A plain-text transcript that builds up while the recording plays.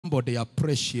Somebody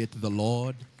appreciate the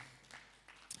Lord.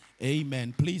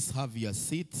 Amen. Please have your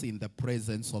seats in the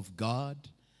presence of God.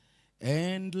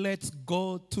 And let's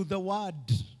go to the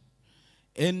word.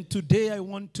 And today I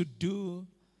want to do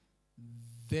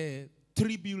the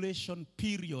tribulation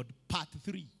period, part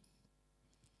 3.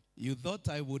 You thought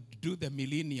I would do the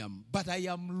millennium, but I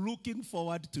am looking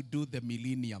forward to do the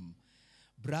millennium.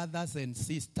 Brothers and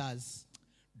sisters,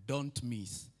 don't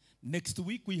miss. Next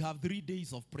week we have 3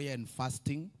 days of prayer and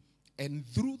fasting. And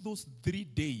through those 3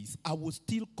 days, I will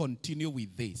still continue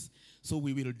with this. So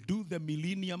we will do the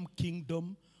millennium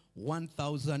kingdom,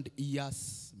 1,000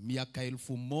 years, miaka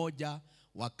 1000,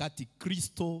 wakati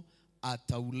Kristo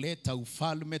atauleta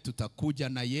ufalme, tutakuja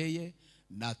na yeye,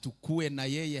 na tukue na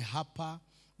yeye hapa,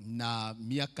 na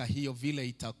miaka hiyo vile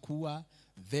itakuwa.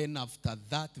 Then after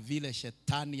that, vile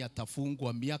shetani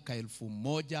atafungwa miaka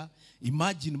 1000.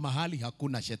 Imagine mahali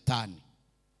hakuna shetani.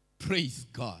 Praise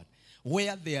God.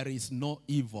 Where there is no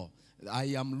evil.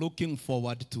 I am looking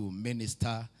forward to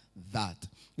minister that.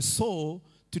 So,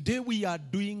 today we are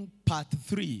doing part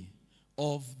 3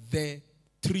 of the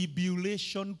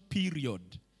tribulation period.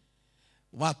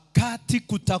 Wakati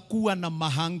kutakuwa na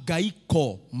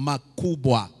mahangaiko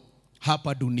makubwa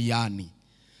hapa duniani.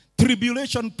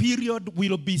 Tribulation period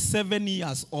will be 7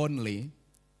 years only.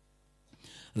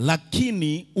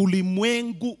 Lakini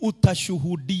ulimwengu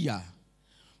utashuhudia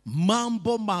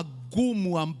mambo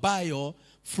magumu ambayo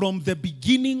from the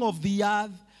beginning of the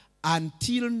earth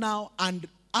until now and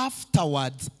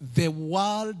afterwards the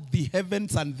world, the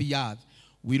heavens and the earth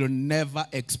will never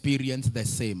experience the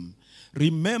same.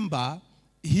 Remember,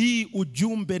 hii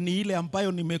ujumbe ni ile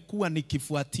ambayo nimekuwa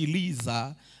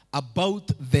nikifuatiliza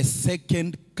about the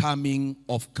second coming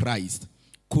of Christ.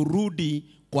 Kurudi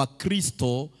kwa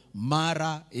Kristo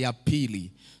mara ya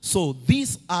pili. So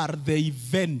these are the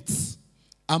events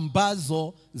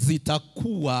ambazo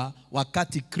zitakuwa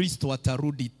wakati Kristo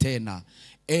atarudi tena.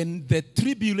 And the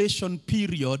tribulation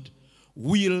period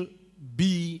will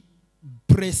be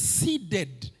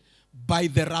preceded by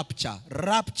the rapture.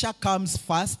 Rapture comes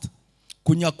first,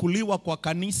 kunyakuliwa kwa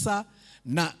kanisa,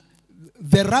 na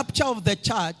the rapture of the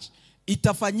church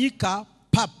itafanyika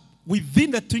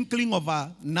within the twinkling of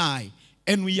an eye,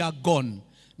 and we are gone.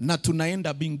 Na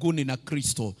tunaenda binguni na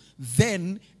Kristo.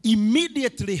 Then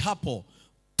immediately hapo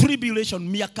tribulation,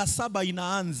 miaka 7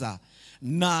 inaanza,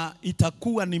 na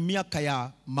itakuwa ni miaka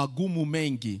ya magumu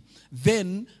mengi.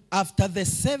 Then after the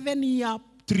 7-year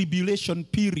tribulation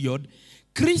period,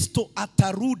 Kristo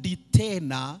atarudi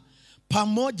tena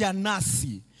pamoja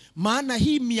nasi. Maana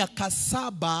hii miaka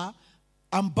 7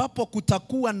 ambapo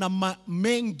kutakuwa na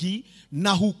mengi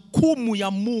na hukumu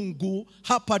ya Mungu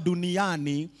hapa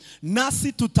duniani,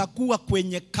 nasi tutakuwa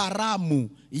kwenye karamu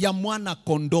ya mwana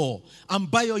kondoo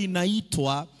ambayo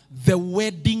inaitwa the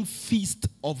wedding feast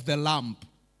of the Lamb.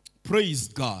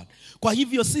 Praise God. Kwa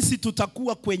hivyo sisi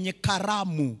tutakuwa kwenye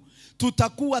karamu,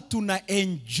 tutakuwa tuna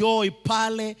enjoy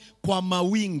pale kwa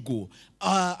mawingu.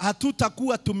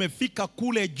 Hatutakuwa tumefika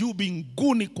kule juu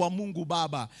mbinguni kwa Mungu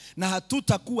Baba, na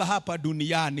hatutakuwa hapa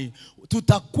duniani.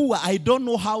 Tutakuwa, I don't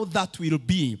know how that will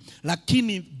be,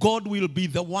 lakini God will be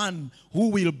the one who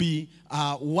will be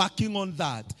working on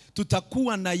that.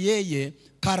 Tutakuwa na yeye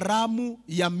karamu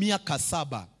ya miaka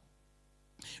 7.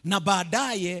 Na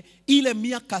baadaye ile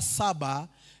miaka 7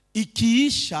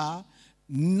 ikiisha,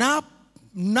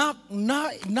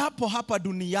 napo hapa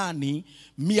duniani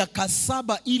miaka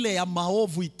 7 ile ya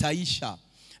maovu itaisha,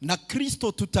 na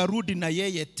Kristo tutarudi na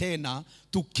yeye tena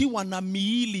tukiwa na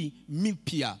miili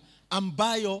mipya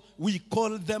ambayo we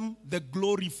call them the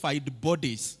glorified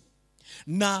bodies.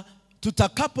 Na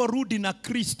tutakaporudi na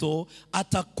Kristo,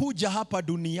 atakuja hapa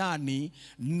duniani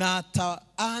na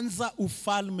ataanza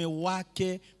ufalme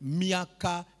wake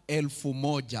miaka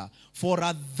 1000. For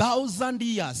 1,000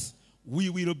 years we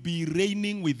will be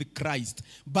reigning with Christ.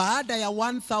 Baada ya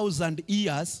 1,000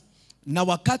 years, na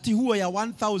wakati huo ya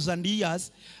 1,000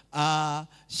 years,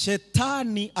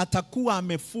 shetani atakuwa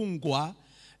amefungwa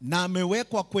na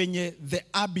amewekwa kwenye the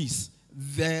abyss,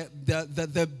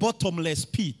 the bottomless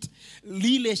pit,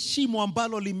 lile shimo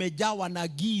ambalo limejawa na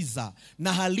giza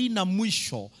na halina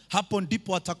mwisho. Hapo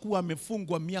ndipo atakuwa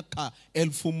amefungwa miaka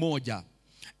 1000.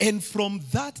 And from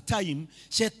that time,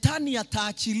 shetani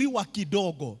ataachiliwa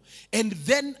kidogo. And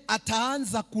then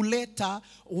ataanza kuleta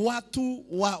watu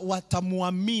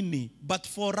watamuamini. But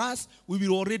for us, we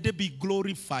will already be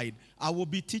glorified. I will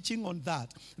be teaching on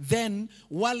that. Then,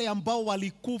 wale ambao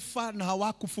walikufa na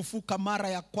hawakufufuka mara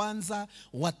ya kwanza,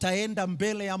 wataenda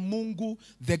mbele ya Mungu,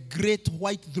 the great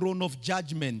white throne of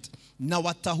judgment. Na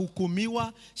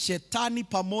watahukumiwa, shetani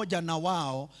pamoja na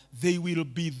wao, they will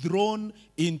be thrown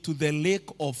into the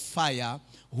lake of fire,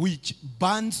 which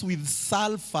burns with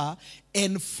sulfur,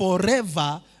 and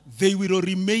forever they will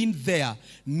remain there.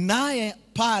 Nae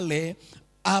pale,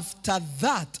 after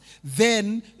that,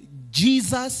 then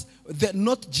Jesus,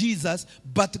 not Jesus,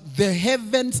 but the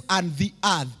heavens and the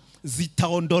earth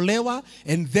zitaondolewa,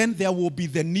 and then there will be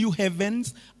the new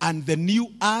heavens and the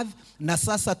new earth. Na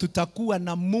sasa tutakuwa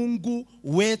na Mungu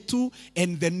wetu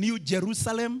and the new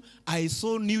Jerusalem. I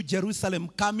saw New Jerusalem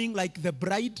coming like the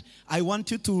bride. I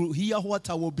want you to hear what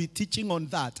I will be teaching on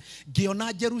that.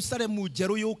 Giona Jerusalem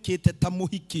ujeru yukite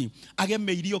tamuhiki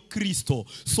agemeirio Kristo.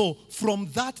 So from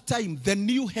that time, the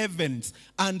new heavens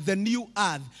and the new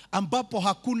earth, ambapo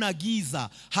hakuna giza,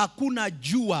 hakuna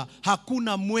jua,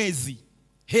 hakuna mwezi.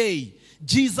 Hey,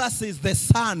 Jesus is the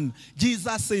sun.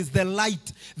 Jesus is the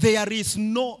light. There is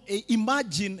no,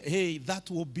 imagine, hey, that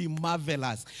will be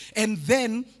marvelous. And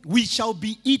then we shall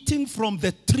be eating from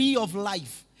the tree of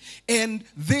life. And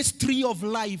this tree of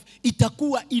life,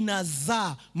 itakuwa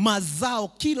inazaa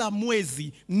mazao kila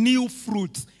mwezi, new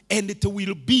fruits. And it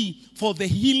will be for the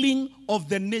healing of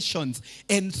the nations.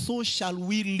 And so shall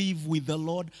we live with the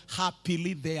Lord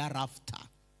happily thereafter.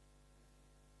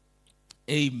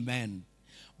 Amen.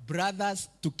 Brothers,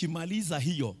 tukimaliza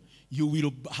hiyo, you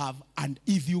will have, and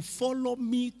if you follow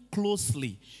me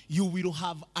closely, you will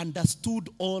have understood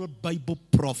all Bible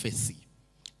prophecy.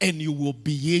 And you will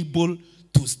be able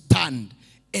to stand.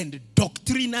 And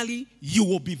doctrinally, you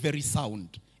will be very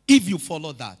sound. If you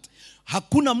follow that.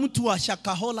 Hakuna mtu wa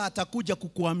shakahola atakuja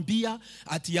kukuambia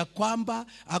ati ya kwamba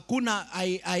hakuna.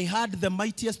 I heard the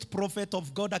mightiest prophet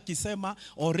of God akisema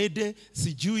already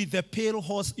sijui the pale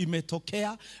horse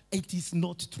imetokea. It is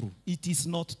not true. It is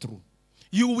not true.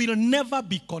 You will never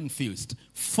be confused.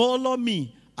 Follow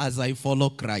me as I follow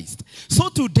Christ. So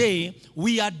today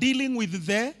we are dealing with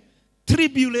the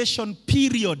tribulation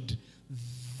period,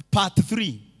 part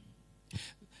 3.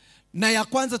 Na ya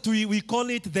kwanza we call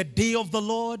it the day of the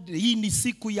Lord. Hii ni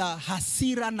siku ya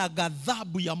hasira na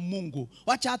ghadhabu ya Mungu.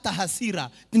 Wacha hata hasira,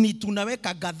 ni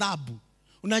tunaweka ghadhabu.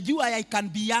 Unajua, I can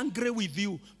be angry with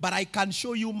you, but I can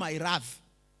show you my wrath.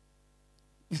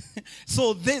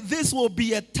 So this will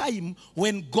be a time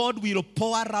when God will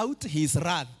pour out his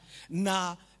wrath.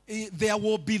 Now, there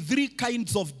will be 3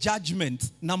 kinds of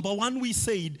judgments. Number 1, we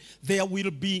said there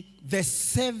will be the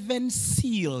 7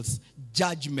 seals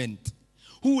judgment.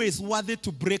 Who is worthy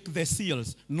to break the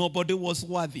seals? Nobody was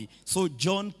worthy. So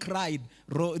John cried.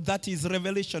 That is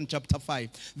Revelation chapter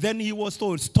 5. Then he was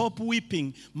told, stop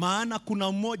weeping. Maana kuna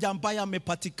mmoja ambaye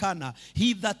amepatikana.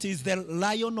 He that is the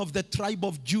Lion of the tribe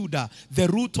of Judah, the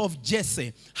root of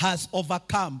Jesse, has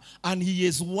overcome. And he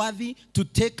is worthy to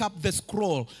take up the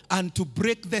scroll and to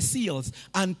break the seals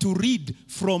and to read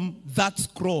from that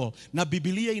scroll. Na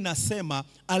Biblia inasema,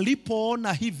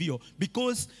 alipoona hivyo,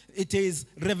 because it is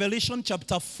Revelation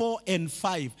chapter 4 and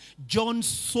 5. John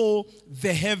saw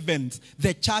the heavens,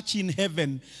 the church in heaven.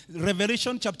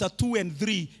 Revelation chapter 2 and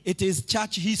 3, it is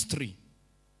church history.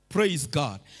 Praise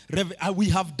God. We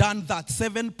have done that,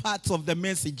 7 parts of the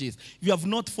messages. If you have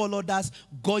not followed us,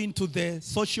 go into the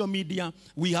social media.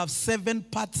 We have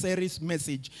 7-part series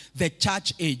message, the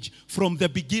church age, from the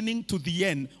beginning to the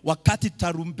end. Wakati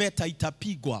tarumbeta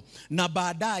itapigwa. Na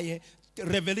baadaye,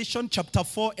 Revelation chapter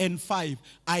 4 and 5,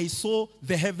 I saw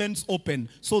the heavens open.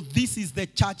 So this is the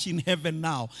church in heaven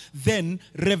now. Then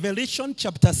Revelation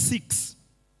chapter 6,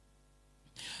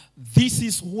 this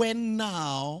is when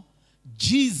now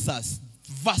Jesus,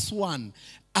 verse 1,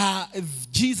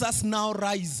 Jesus now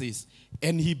rises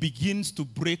and he begins to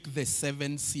break the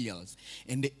 7 seals.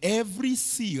 And every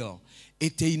seal,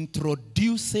 it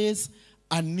introduces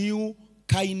a new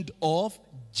kind of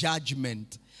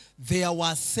judgment. There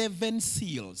were 7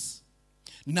 seals.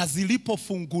 Na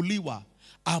zilipofunguliwa,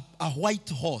 a white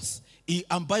horse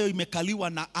ambayo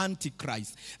imekaliwa na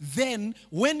Antichrist. Then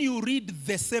when you read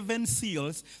the 7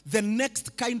 seals, the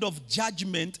next kind of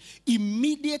judgment,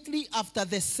 immediately after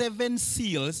the 7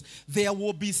 seals, there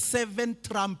will be 7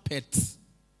 trumpets.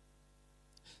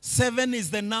 7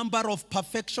 is the number of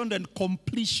perfection and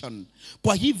completion.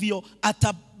 Kwa hivyo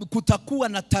kutakuwa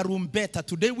na tarumbeta.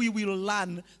 Today we will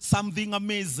learn something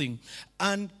amazing.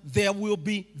 And there will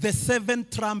be the 7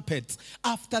 trumpets.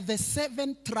 After the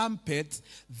 7 trumpets,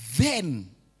 then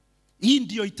hii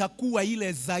ndio itakuwa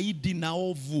ile zaidi na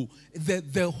ovu.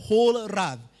 The whole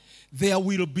wrath. There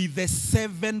will be the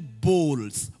 7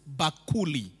 bowls,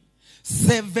 bakuli.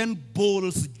 7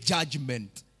 bowls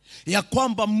judgment. Ya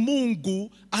kwamba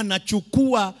Mungu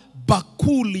anachukua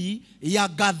bakuli ya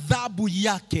ghadhabu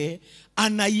yake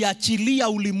anaiachilia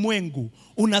ulimwengu.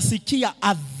 Unasikia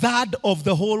a third of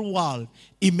the whole world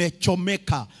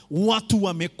imechomeka, watu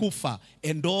wamekufa,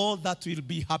 and all that will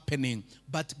be happening.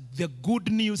 But the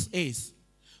good news is,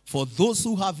 for those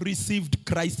who have received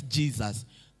Christ Jesus,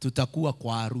 tutakuwa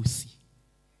kwa harusi.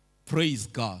 Praise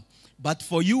God. But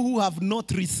for you who have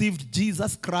not received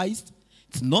Jesus Christ,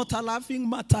 it's not a laughing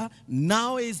matter.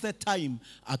 Now is the time.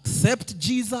 Accept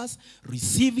Jesus,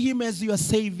 receive him as your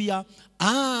Savior,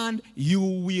 and you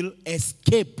will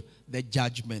escape the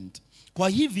judgment. Kwa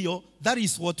hivyo, that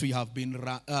is what we have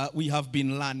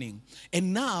been learning.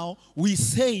 And now we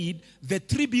said the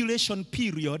tribulation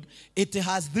period, it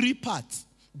has 3 parts.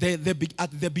 At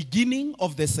the beginning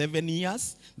of the 7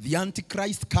 years, the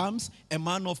Antichrist comes, a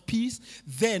man of peace.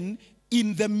 Then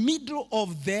in the middle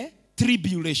of the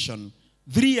tribulation,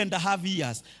 3.5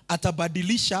 years,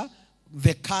 atabadilisha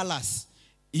the colors.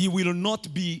 He will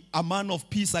not be a man of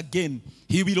peace again.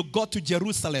 He will go to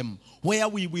Jerusalem, where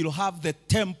we will have the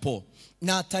temple.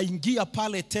 Na ataingia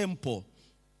pale temple.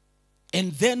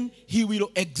 And then he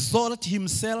will exalt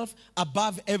himself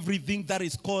above everything that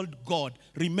is called God.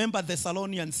 Remember,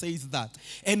 Thessalonians says that.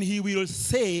 And he will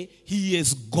say he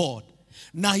is God.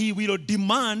 Now he will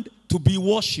demand to be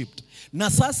worshipped. Na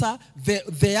sasa,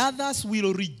 the others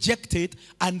will reject it,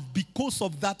 and because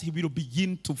of that, he will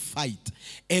begin to fight.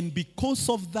 And because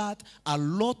of that, a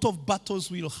lot of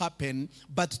battles will happen.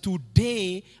 But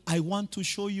today, I want to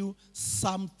show you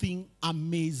something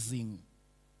amazing.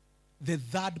 The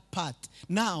third part.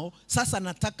 Now, sasa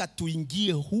nataka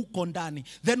tuingie huko ndani.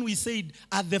 Then we said,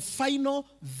 at the final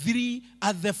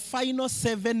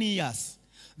 7 years,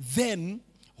 then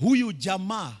huyu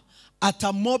jamaa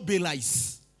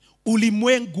atamobilize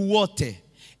ulimwengu wote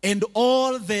and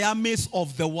all the armies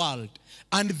of the world,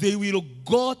 and they will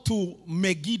go to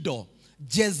Megiddo,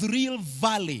 Jezreel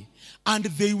Valley, and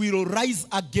they will rise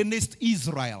against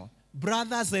Israel.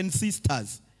 Brothers and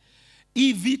sisters,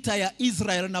 hii vita ya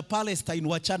Israel na Palestine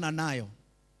wachana nayo.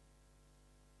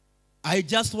 I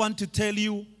just want to tell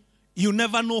you, you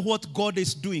never know what God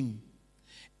is doing.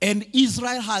 And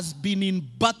Israel has been in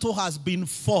battle, has been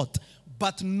fought,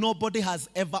 but nobody has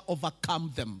ever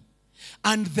overcome them.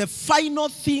 And the final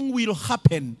thing will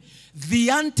happen. The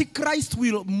Antichrist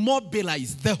will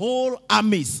mobilize the whole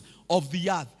armies of the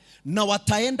earth. Now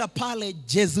wataenda pale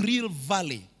Jezreel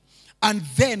Valley. And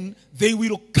then they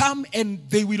will come and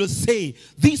they will say,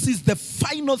 this is the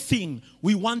final thing.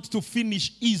 We want to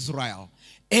finish Israel.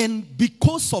 And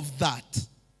because of that,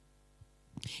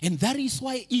 and that is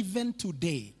why even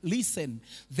today, listen,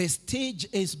 the stage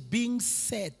is being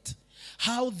set.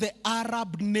 How the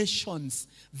Arab nations,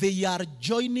 they are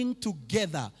joining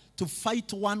together to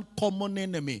fight one common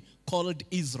enemy called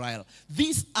Israel.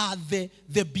 These are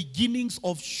the beginnings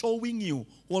of showing you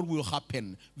what will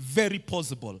happen. Very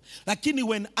possible. Lakini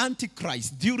when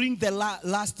Antichrist, during the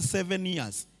last 7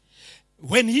 years,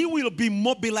 when he will be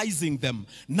mobilizing them,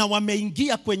 na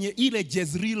wameingia kwenye ile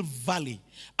Jezreel Valley,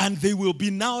 and they will be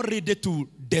now ready to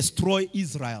destroy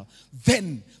Israel,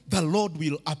 then the Lord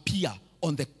will appear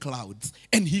on the clouds,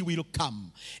 and he will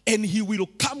come. And he will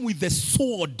come with a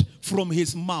sword from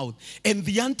his mouth. And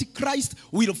the Antichrist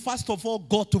will first of all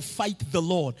go to fight the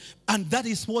Lord. And that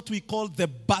is what we call the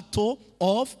battle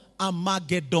of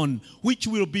Armageddon, which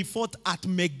will be fought at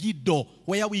Megiddo,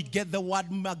 where we get the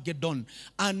word Magedon.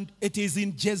 And it is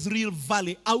in Jezreel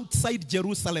Valley, outside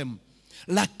Jerusalem.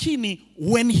 Lakini,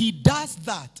 when he does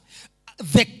that,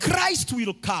 the Christ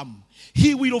will come.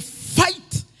 He will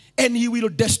fight, and he will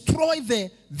destroy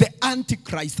the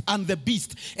Antichrist and the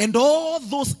beast. And all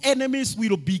those enemies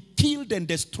will be killed and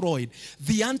destroyed.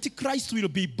 The Antichrist will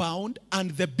be bound,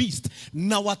 and the beast,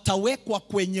 na watawekwa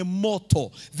kwenye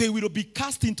moto. They will be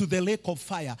cast into the lake of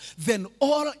fire. Then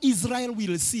all Israel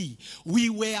will see, we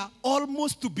were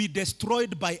almost to be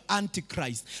destroyed by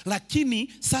Antichrist. Lakini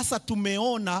sasa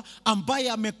tumeona ambaye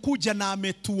amekuja na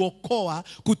ametuokoa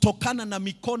kutokana na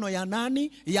mikono ya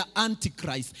nani? Ya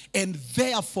Antichrist. And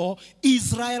therefore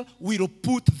Israel will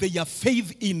put their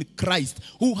faith in Christ,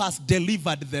 who has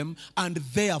delivered them, and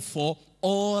therefore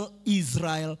all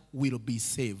Israel will be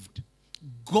saved.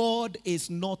 God is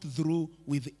not through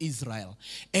with Israel.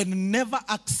 And never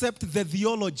accept the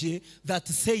theology that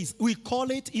says, we call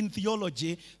it in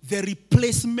theology, the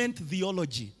replacement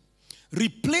theology.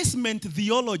 Replacement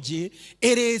theology,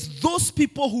 it is those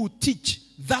people who teach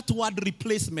that word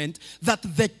replacement, that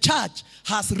the church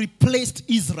has replaced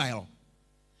Israel.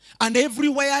 And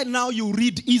everywhere now you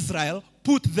read Israel,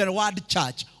 put the word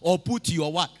church or put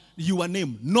your word, your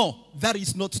name. No, that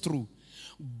is not true.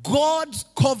 God's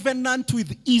covenant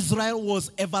with Israel was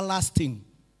everlasting.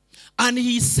 And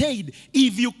he said,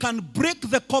 if you can break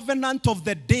the covenant of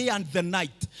the day and the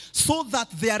night, so that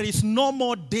there is no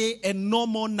more day and no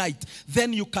more night,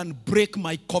 then you can break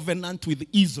my covenant with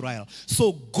Israel.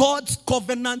 So God's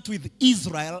covenant with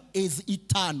Israel is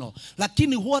eternal.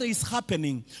 Lakini what is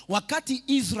happening? Wakati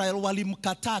Israel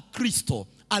walimkataa Kristo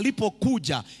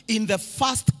alipokuja in the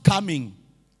first coming,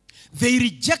 they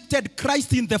rejected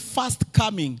Christ in the first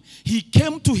coming. He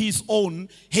came to his own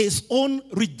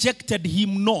rejected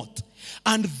him not.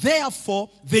 And therefore,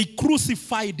 they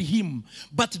crucified him.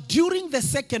 But during the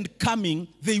second coming,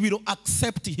 they will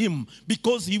accept him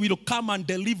because he will come and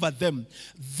deliver them.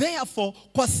 Therefore,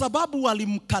 kwa sababu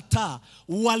walimkataa,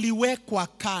 waliwekwa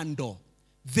kando.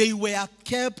 They were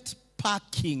kept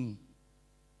packing.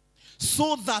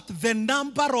 So that the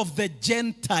number of the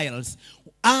Gentiles,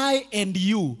 I and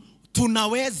you,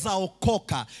 tunaweza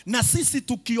okoka. Na sisi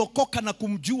tukiokoka na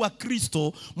kumjua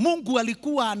Kristo, Mungu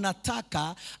alikuwa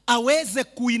anataka aweze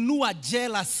kuinua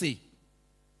jealousy.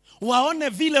 Waone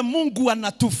vile Mungu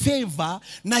anatufavor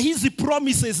na hizi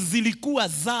promises zilikuwa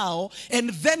zao,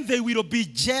 and then they will be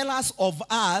jealous of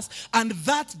us, and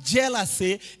that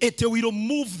jealousy, it will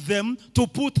move them to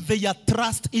put their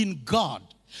trust in God.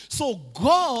 So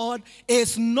God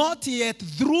is not yet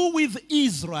through with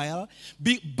Israel,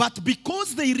 but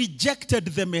because they rejected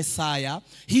the Messiah,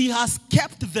 he has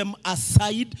kept them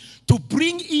aside to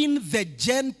bring in the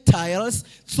Gentiles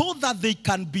so that they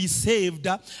can be saved.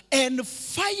 And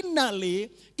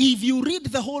finally, if you read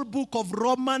the whole book of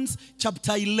Romans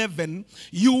chapter 11,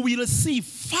 you will see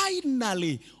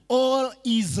finally all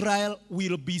Israel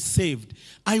will be saved.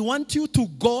 I want you to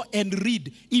go and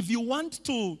read. If you want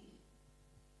to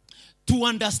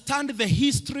understand the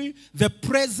history, the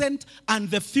present,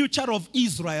 and the future of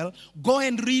Israel, go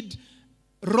and read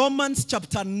Romans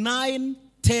chapter 9,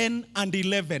 10, and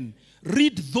 11.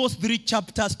 Read those three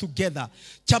chapters together.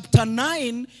 Chapter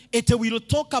 9, it will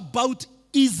talk about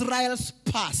Israel's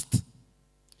past,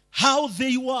 how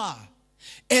they were.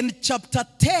 And chapter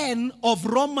 10 of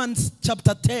Romans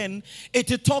chapter 10,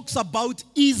 it talks about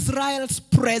Israel's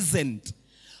present,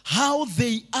 how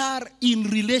they are in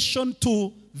relation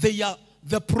to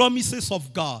the promises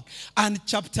of God. And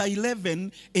chapter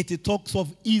 11, it talks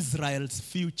of Israel's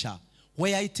future,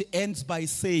 where it ends by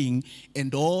saying,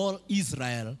 and all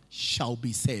Israel shall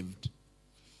be saved.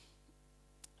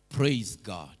 Praise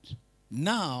God.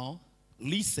 Now,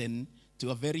 listen to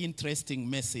a very interesting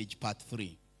message, part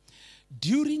 3.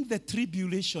 During the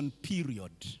tribulation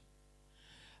period,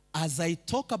 as I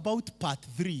talk about part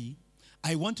 3,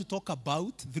 I want to talk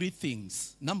about 3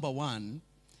 things. Number 1,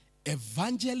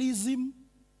 evangelism,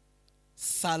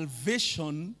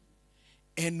 salvation,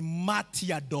 and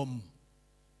martyrdom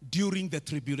during the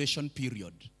tribulation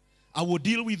period. I will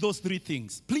deal with those 3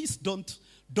 things. Please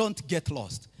don't get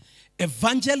lost.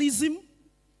 Evangelism,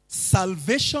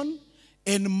 salvation,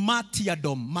 and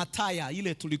martyrdom. Mataya,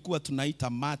 ile tulikuwa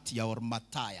tunaita martyr or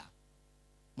mataya.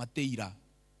 Mateira.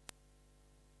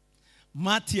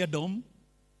 Martyrdom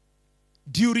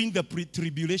during the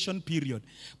tribulation period.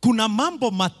 Kuna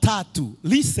mambo matatu.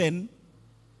 Listen.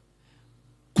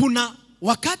 Kuna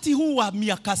wakati huu wa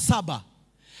miaka 7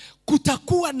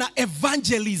 kutakuwa na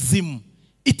evangelism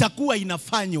itakuwa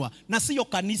inafanywa na sio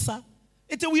kanisa.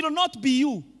 It will not be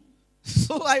you.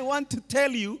 So I want to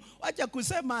tell you, wacha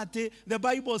kusema ati the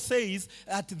Bible says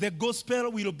that the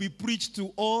gospel will be preached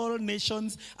to all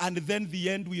nations and then the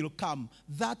end will come.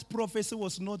 That prophecy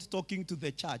was not talking to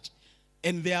the church.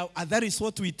 And that is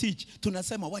what we teach.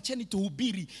 Tunasema wacheni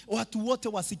tuhubiri watu wote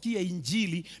wasikie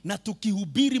injili, na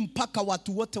tukihubiri mpaka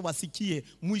watu wote wasikie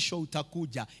mwisho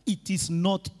utakuja. It is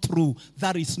not true.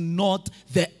 That is not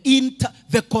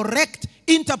the correct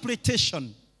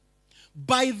interpretation.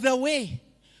 By the way,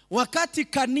 wakati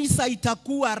kanisa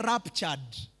itakuwa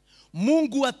raptured,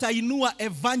 Mungu atainua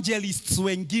evangelists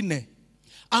wengine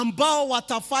ambao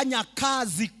watafanya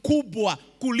kazi kubwa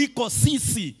kuliko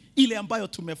sisi ile ambayo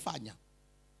tumefanya.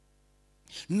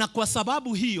 Na kwa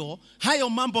sababu hiyo, hayo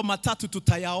mambo matatu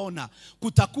tutayaona.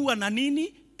 Kutakuwa na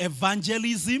nini?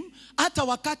 Evangelism. Hata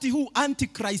wakati huu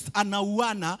Antichrist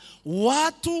anauana,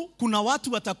 kuna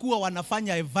watu watakuwa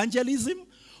wanafanya evangelism,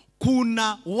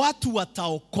 kuna watu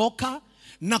wataokoka,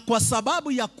 na kwa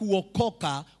sababu ya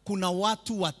kuokoka, kuna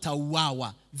watu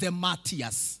watauawa, the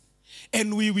martyrs.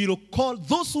 And we will call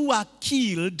those who are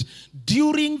killed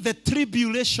during the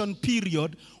tribulation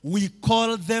period, we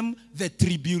call them the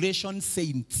tribulation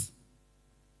saints.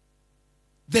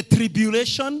 The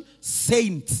tribulation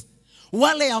saints.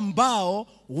 Wale ambao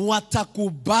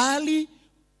watakubali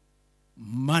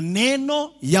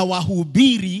maneno ya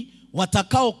wahubiri,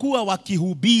 watakao kuwa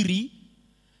wakihubiri,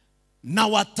 na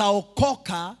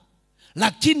wataokoka,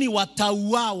 lakini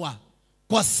watauawa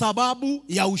kwa sababu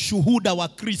ya ushuhuda wa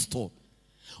Kristo.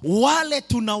 Wale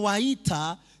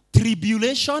tunawaita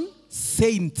tribulation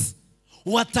saints,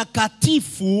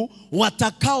 watakatifu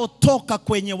watakaotoka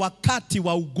kwenye wakati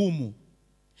wa ugumu.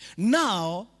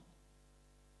 Now,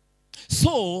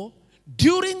 so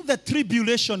during the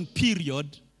tribulation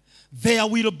period, there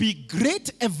will be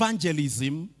great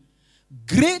evangelism,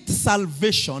 great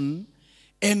salvation,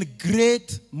 and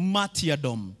great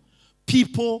martyrdom.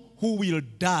 People who will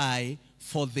die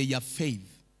for their faith.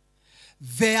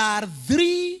 There are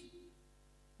 3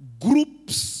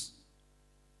 groups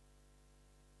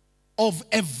of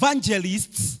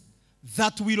evangelists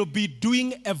that will be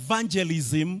doing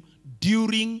evangelism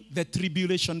during the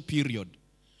tribulation period.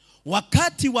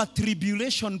 Wakati wa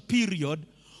tribulation period,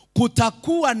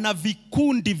 kutakuwa na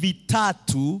vikundi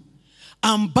vitatu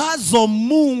ambazo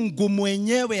Mungu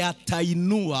mwenyewe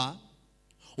atainua,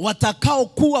 watakao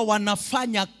kuwa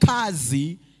wanafanya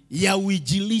kazi ya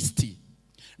uinjilisti.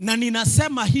 Na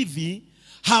ninasema hivi,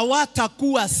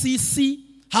 hawatakuwa sisi,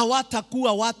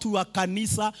 hawatakuwa watu wa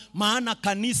kanisa, maana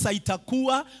kanisa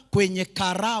itakuwa kwenye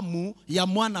karamu ya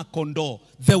mwana kondoo,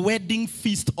 the wedding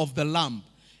feast of the Lamb,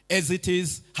 as it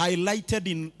is highlighted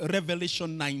in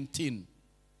Revelation 19.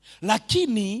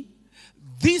 Lakini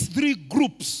these 3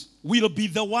 groups will be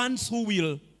the ones who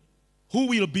will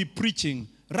be preaching.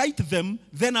 Write them,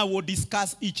 then I will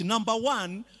discuss each. Number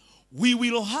 1, we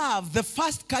will have the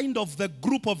first kind of the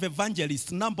group of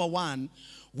evangelists. Number 1,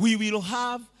 we will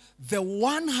have the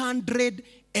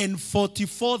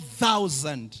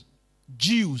 144,000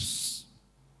 Jews.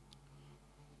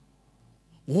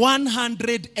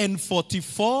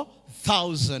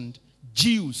 144,000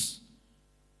 Jews.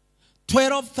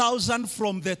 12,000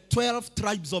 from the 12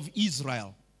 tribes of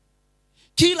Israel.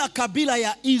 Kila kabila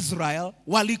ya Israel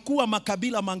walikuwa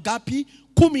makabila mangapi?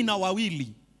 12.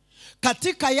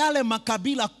 Katika yale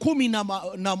makabila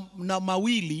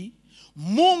 12,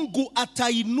 Mungu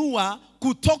atainua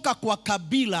kutoka kwa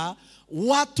kabila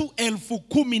watu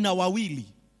 12,000.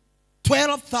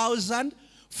 12,000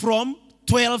 from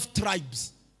 12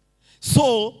 tribes.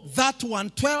 So that one,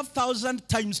 12,000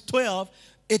 times 12,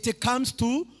 it comes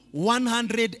to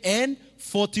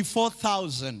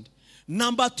 144,000.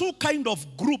 Number 2 kind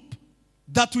of group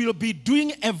that will be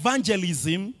doing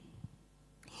evangelism,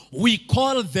 we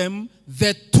call them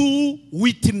the 2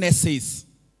 witnesses.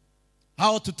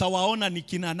 Hao tutawaona ni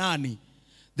kina nani?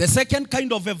 The second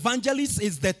kind of evangelist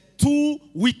is the 2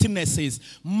 witnesses.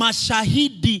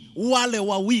 Mashahidi wale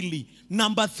wawili.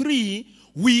 Number 3,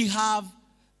 we have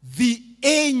the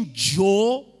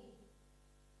angel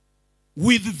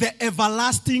with the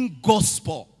everlasting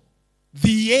gospel.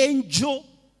 The angel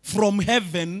from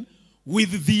heaven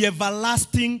with the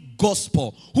everlasting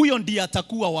gospel. Huyo ndiye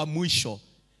atakuwa wa mwisho.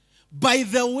 By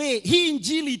the way, hii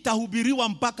injili itahubiriwa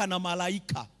mpaka na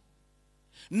malaika.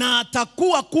 Na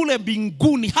atakuwa kule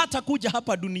mbinguni, hata kuja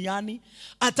hapa duniani.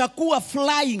 Atakuwa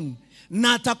flying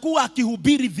na atakuwa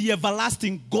akihubiri the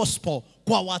everlasting gospel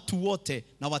kwa watu wote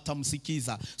na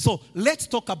watamsikiza. So let's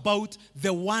talk about the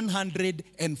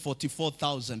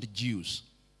 144,000 Jews.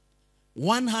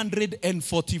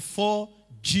 144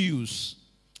 Jews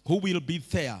who will be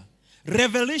there.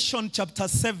 Revelation chapter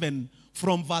 7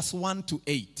 from verse 1 to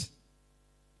 8.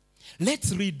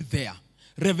 Let's read there.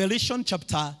 Revelation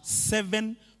chapter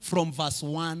 7 from verse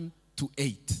 1 to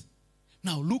 8.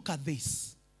 Now look at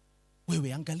this.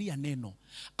 Wewe angalia neno.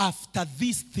 After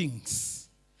these things,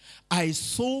 I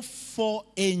saw 4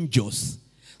 angels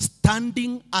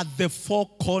standing at the 4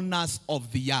 corners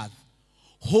of the earth,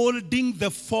 holding the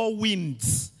 4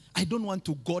 winds. I don't want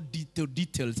to go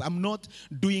details. I'm not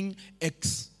doing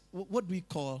what do we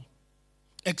call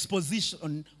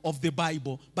exposition of the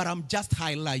Bible, but I'm just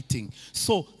highlighting.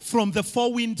 So from the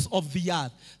 4 winds of the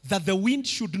earth, that the wind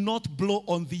should not blow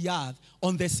on the earth,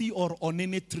 on the sea, or on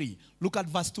any tree. Look at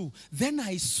verse 2. Then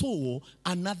I saw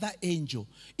another angel.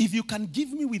 If you can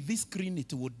give me with this screen,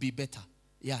 it would be better.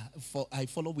 Yeah, I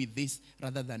follow with this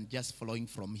rather than just following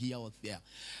from here or there.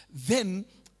 Then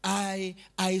I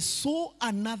saw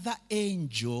another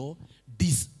angel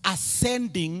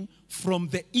ascending from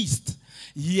the east.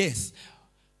 Yes,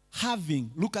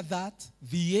 look at that.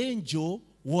 The angel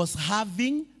was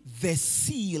having the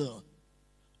seal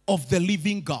of the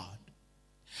living God.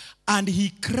 And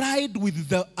he cried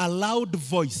with a loud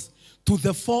voice to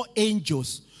the 4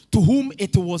 angels to whom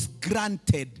it was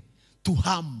granted to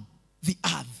harm the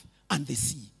earth and the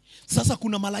sea. Sasa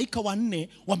kuna malaika 4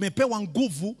 wamepewa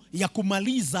nguvu ya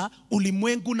kumaliza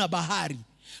ulimwengu na bahari.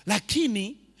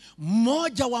 Lakini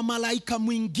mmoja wa malaika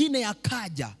mwingine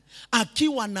akaja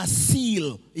akiwa na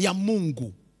seal ya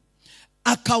Mungu.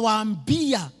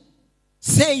 Akawaambia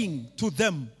saying to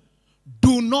them,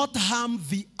 do not harm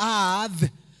the earth,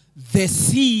 the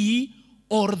sea,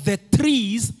 or the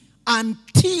trees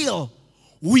until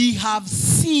we have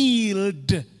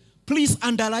sealed. Please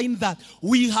underline that.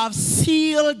 We have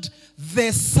sealed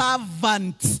the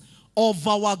servants of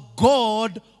our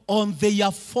God on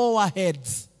their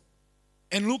foreheads.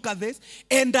 And look at this.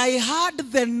 And I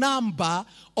heard the number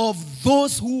of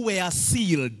those who were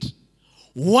sealed.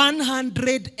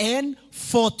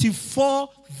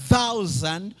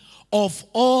 144,000 of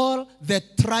all the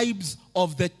tribes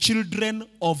of the children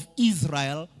of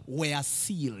Israel were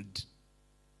sealed.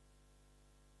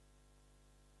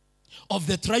 Of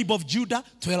the tribe of Judah,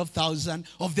 12,000.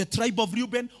 Of the tribe of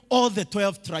Reuben, all the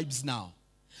 12 tribes now.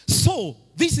 So,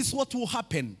 this is what will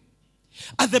happen.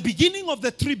 At the beginning of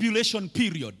the tribulation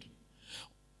period,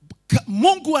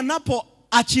 Mungu anapo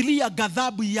achilia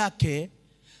ghadhabu yake,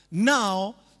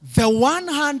 now the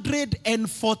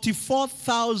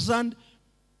 144,000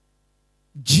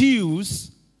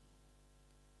 Jews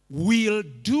will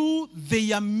do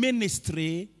their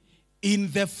ministry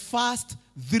in the first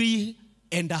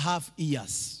 3.5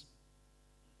 years.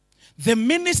 The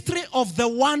ministry of the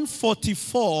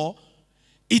 144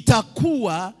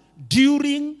 itakuwa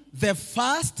during the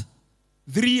first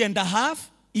 3.5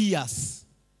 years.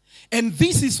 And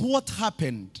this is what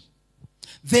happened.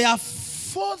 There are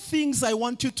 4 things I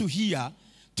want you to hear.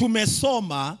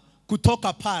 Tumesoma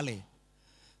kutoka pale.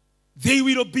 They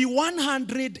will be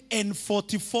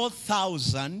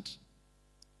 144,000.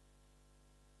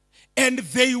 And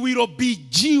they will be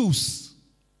Jews.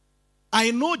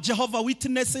 I know Jehovah's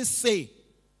Witnesses say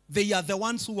they are the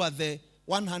ones who are the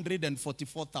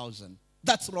 144,000.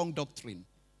 That's wrong doctrine.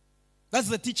 That's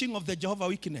the teaching of the Jehovah's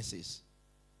Witnesses.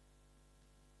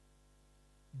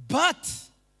 But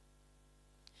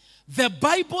the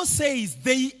Bible says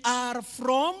they are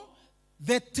from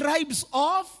the tribes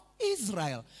of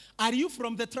Israel. Are you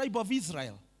from the tribe of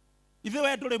Israel? If they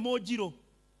were to mojiro.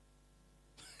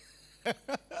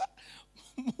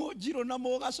 Mojiro na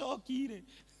mogashokire.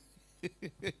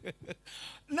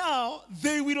 Now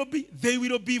they will be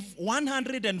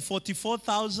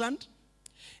 144,000,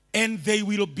 and they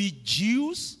will be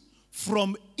Jews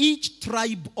from each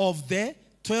tribe of the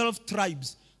 12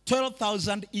 tribes,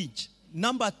 12,000 each.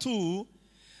 Number 2,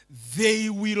 they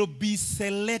will be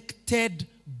selected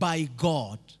by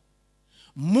God.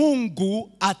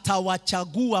 Mungu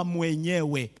atawachagua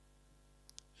mwenyewe.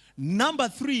 Number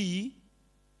 3,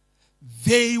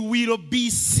 they will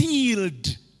be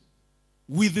sealed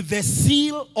with the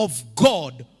seal of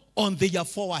God on their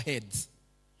foreheads.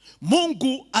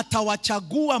 Mungu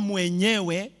atawachagua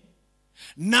mwenyewe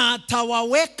na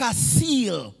atawaweka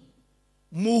seal,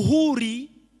 muhuri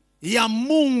ya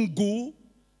Mungu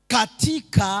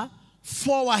katika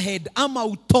forehead ama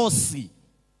utosi.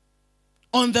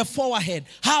 On the forehead.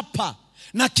 Hapa.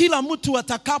 Na kila mtu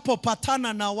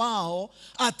atakapopatana na wao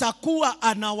atakuwa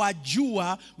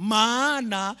anawajua,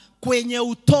 maana kwenye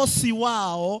utosi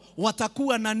wao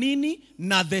watakuwa na nini?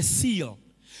 Na the seal.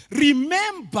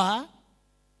 Remember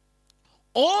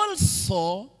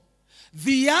also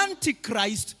the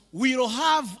Antichrist will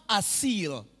have a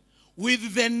seal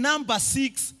with the number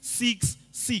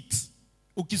 666.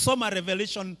 Ukisoma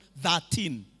Revelation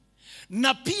 13.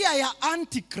 Na pia ya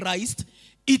Antichrist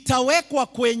itawekwa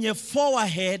kwenye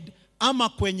forehead ama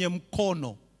kwenye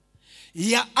mkono.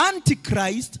 Ya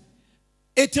Antichrist,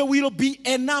 it will be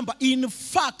a number. In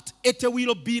fact, it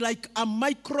will be like a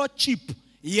microchip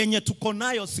yenye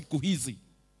tukonayo siku hizi.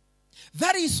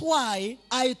 That is why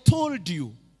I told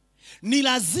you, ni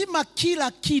lazima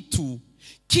kila kitu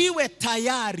kiwe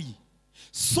tayari,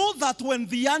 so that when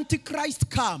the Antichrist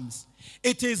comes,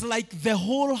 it is like the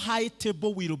whole high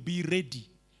table will be ready.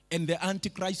 And the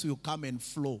Antichrist will come and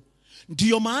flow.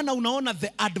 Ndiyo maana unaona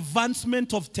the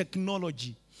advancement of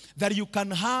technology. That you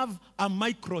can have a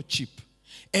microchip.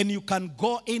 And you can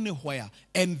go anywhere.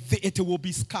 And it will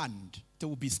be scanned. It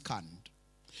will be scanned.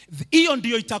 Hiyo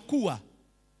ndiyo itakuwa.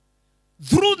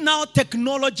 Through now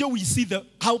technology we see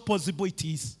how possible it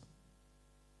is.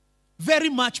 Very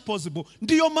much possible.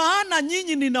 Ndiyo maana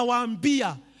nyinyi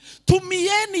ninawaambia,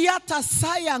 tumieni hata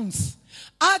science,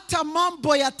 hata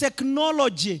mambo ya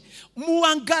technology,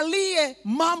 muangalie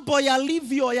mambo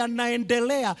yalivyo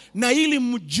yanaendelea, na ili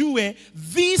mjue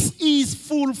this is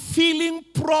fulfilling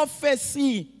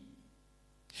prophecy.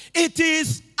 It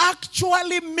is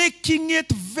actually making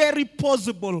it very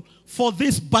possible for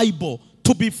this Bible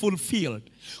to be fulfilled.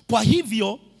 Kwa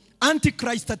hivyo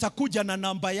Antichrist atakuja na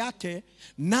namba yake,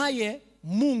 naye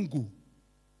Mungu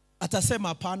atasema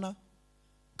hapana.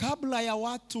 Kabla ya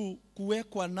watu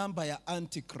kuwekwa namba ya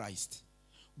Antichrist,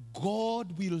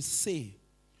 God will say,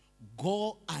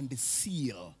 go and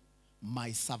seal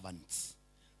my servants.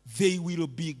 They will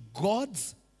be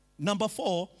God's. Number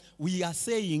 4, we are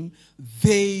saying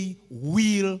they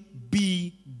will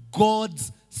be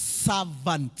God's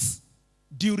servants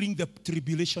during the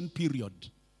tribulation period.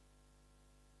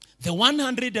 The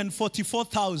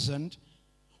 144,000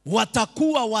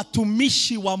 watakuwa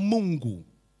watumishi wa Mungu.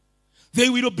 They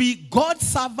will be God's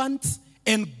servants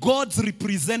and God's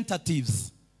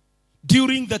representatives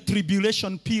during the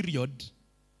tribulation period.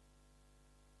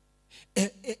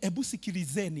 Ebu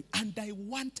sikilizeni, and I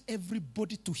want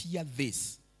everybody to hear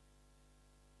this.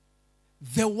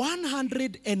 The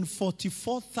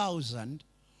 144,000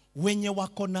 wenye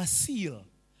wako na seal,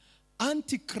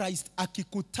 Antichrist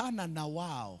akikutana na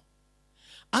wao,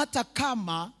 hata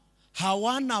kama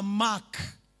hawana mark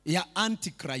ya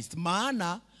Antichrist,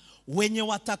 maana wenye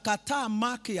watakataa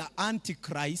mark ya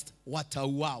Antichrist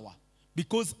watauawa,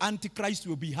 because Antichrist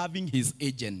will be having his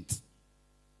agent.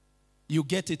 You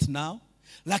get it now?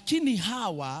 Lakini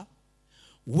hawa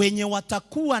wenye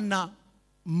watakuwa na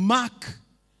mark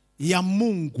ya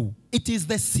Mungu, it is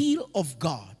the seal of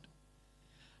God.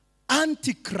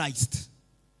 Antichrist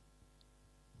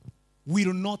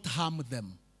will not harm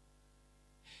them.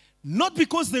 Not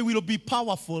because they will be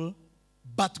powerful,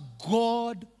 but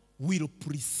God will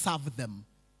preserve them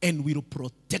and will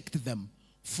protect them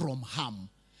from harm.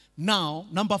 Now,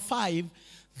 number 5,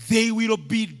 they will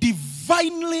be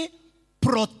divinely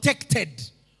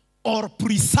protected or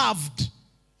preserved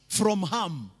from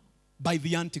harm by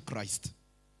the Antichrist.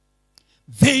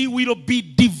 They will be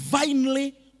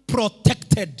divinely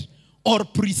protected or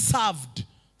preserved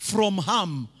from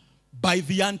harm by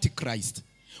the Antichrist.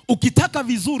 Ukitaka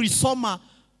vizuri soma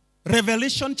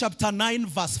Revelation chapter 9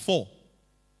 verse 4.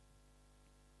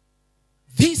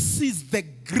 This is the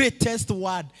greatest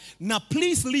word. Now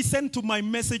please listen to my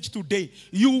message today.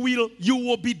 You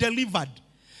will be delivered.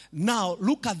 Now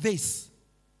look at this.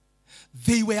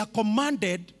 They were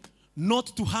commanded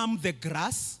not to harm the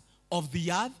grass of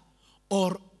the earth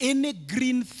or any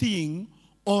green thing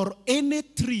or any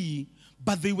tree,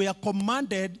 but they were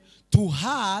commanded to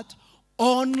hurt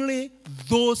only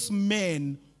those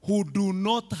men who do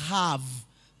not have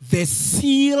the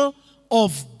seal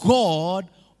of God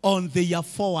on their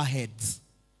foreheads.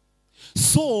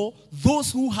 So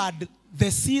those who had the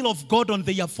seal of God on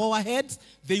their foreheads,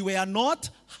 they were not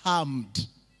harmed.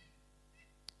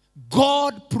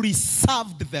 God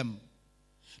preserved them.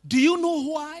 Do you know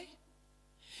why?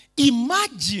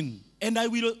 Imagine, and I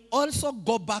will also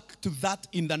go back to that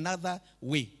in another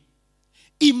way.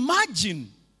 Imagine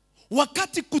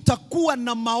wakati kutakuwa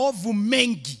na maovu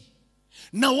mengi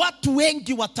na watu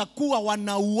wengi watakuwa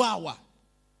wanauawa,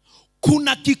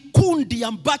 kuna kikundi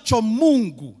ambacho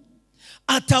Mungu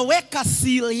ataweka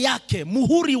seal yake,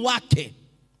 muhuri wake,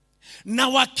 na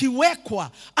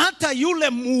wakiwekwa, hata yule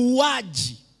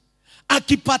muuaji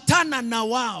akipatana na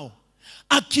wao,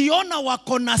 akiona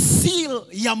wako na seal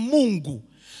ya Mungu,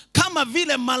 kama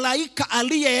vile malaika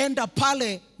aliyeenda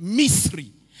pale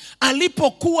Misri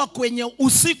alipokuwa kwenye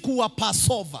usiku wa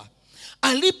Passover,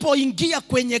 alipoingia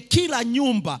kwenye kila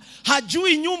nyumba,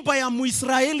 hajui nyumba ya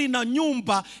Muisraeli na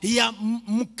nyumba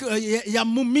ya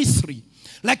Misri,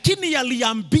 lakini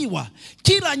yaliambiwa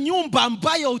kila nyumba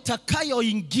ambayo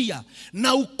utakayoingia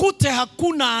na ukute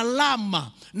hakuna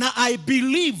alama, na I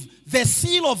believe the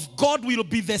seal of God will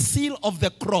be the seal of the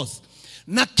cross.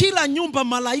 Na kila nyumba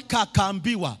malaika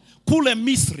akaambiwa kule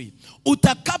Misri,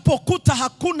 utakapokuta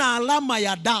hakuna alama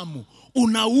ya damu,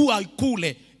 unaua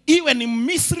kule, iwe ni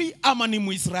Misri ama ni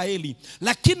Muisraeli.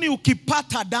 Lakini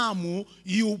ukipata damu,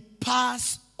 you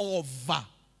pass over.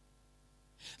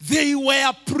 They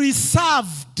were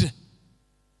preserved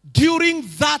during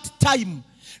that time.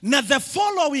 Now the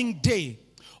following day,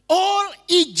 all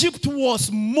Egypt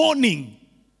was mourning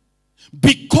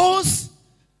because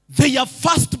their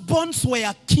firstborns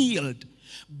were killed.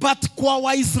 But kwa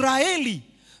Waisraeli,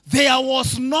 there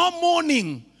was no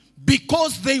mourning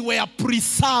because they were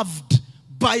preserved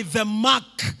by the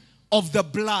mark of the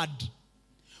blood.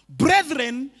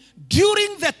 Brethren,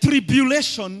 during the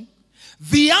tribulation,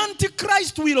 the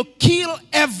Antichrist will kill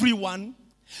everyone,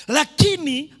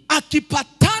 lakini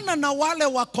akipatana na wale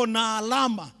wako na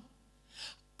alama,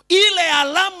 ile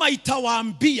alama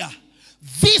itawaambia,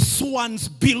 these ones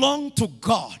belong to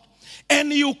God,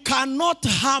 and you cannot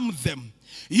harm them.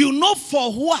 You know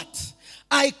for what?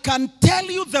 I can tell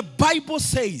you, the Bible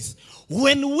says,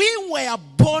 when we were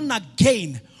born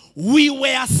again, we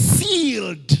were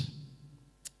sealed.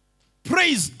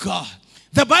 Praise God.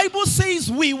 The Bible says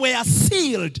we were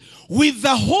sealed with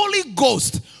the Holy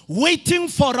Ghost, waiting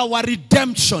for our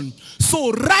redemption.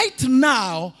 So right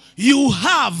now, you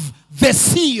have the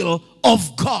seal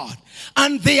of God.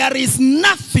 And there is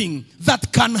nothing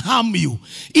that can harm you.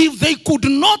 If they could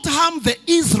not harm the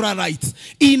Israelites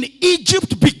in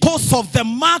Egypt because of the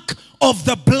mark of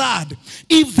the blood,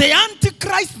 if the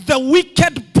Antichrist, the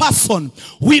wicked person,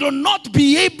 will not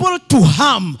be able to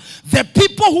harm the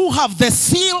people who have the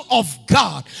seal of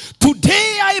God,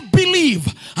 today I believe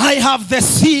I have the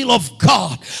seal of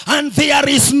God, and there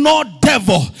is no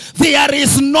devil, there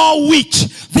is no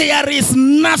witch, there is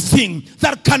nothing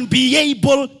that can be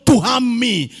able to harm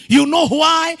me. You know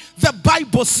why? The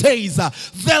Bible says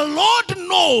the Lord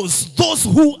knows those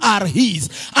who are his,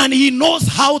 and he knows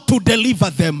how to deliver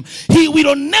them. He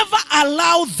will never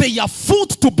allow their foot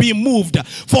to be moved,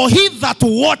 for he that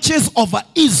watches over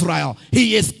Israel,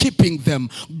 he is keeping them.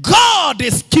 God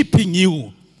is keeping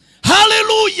you.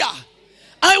 Hallelujah.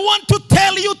 I want to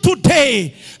tell you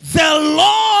today, the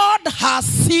Lord has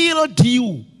sealed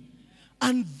you.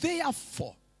 And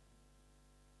therefore,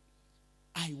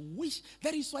 I wish,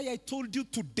 that is why I told you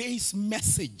today's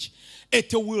message,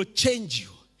 it will change you.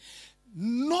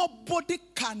 Nobody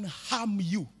can harm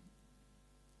you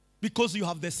because you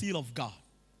have the seal of God.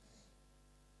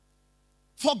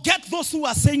 Forget those who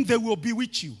are saying they will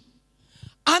bewitch you.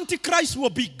 Antichrist will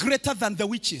be greater than the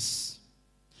witches.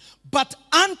 But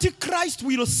Antichrist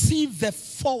will see the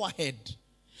forehead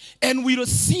and will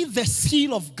see the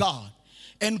seal of God,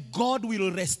 and God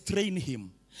will restrain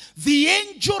him. The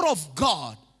angel of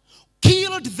God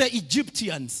killed the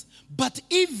Egyptians, but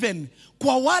even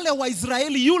kwa wale wa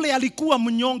Israeli, yule alikuwa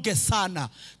mnyonge sana.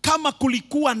 Kama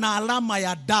kulikuwa na alama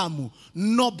ya damu,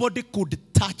 nobody could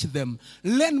touch them.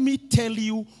 Let me tell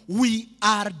you, we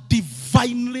are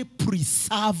divinely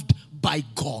preserved by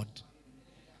God.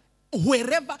 Where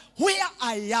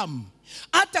I am,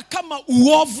 hata kama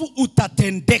uovu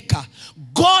utatendeka,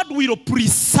 God will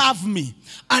preserve me.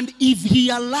 And if he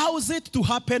allows it to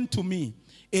happen to me,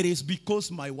 it is because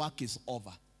my work is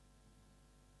over.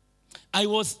 I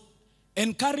was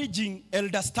encouraging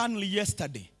Elder Stanley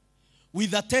yesterday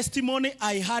with a testimony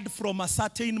I heard from a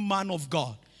certain man of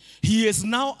God. He is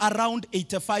now around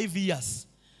 85 years.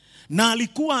 Na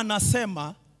alikuwa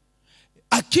anasema,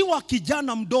 akiwa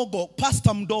kijana mdogo,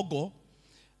 pastor mdogo,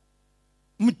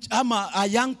 ama a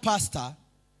young pastor,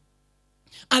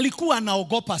 alikuwa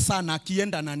anaogopa sana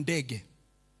akienda na ndege.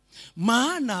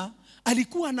 Maana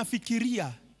alikuwa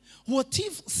anafikiria, what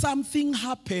if something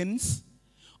happens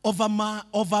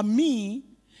over me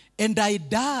and I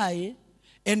die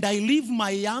and I leave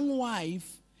my young wife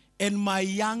and my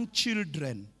young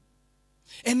children?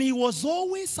 And he was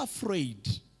always afraid.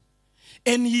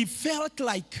 And he felt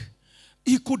like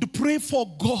he could pray for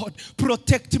God,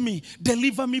 protect me,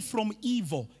 deliver me from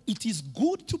evil. It is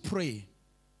good to pray.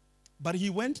 But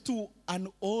he went to an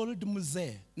old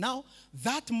mzee. Now,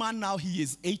 that man now, he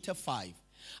is 85.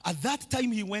 At that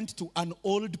time, he went to an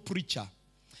old preacher.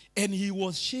 And he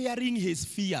was sharing his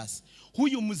fears.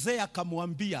 Huyo mzee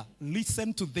akamwambia,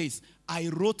 listen to this. I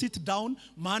wrote it down.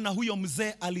 Maana huyo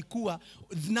mzee alikuwa.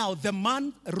 Now, the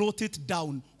man wrote it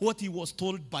down, what he was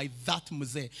told by that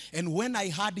mzee. And when I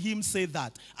heard him say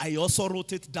that, I also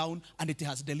wrote it down, and it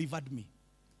has delivered me.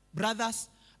 Brothers,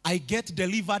 I get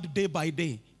delivered day by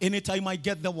day, anytime I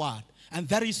get the word. And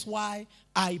that is why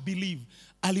I believe.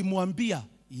 Alimwambia,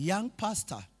 young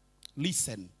pastor,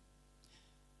 listen.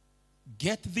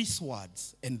 Get these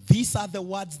words. And these are the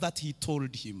words that he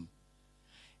told him.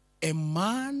 A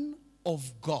man of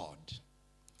God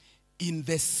in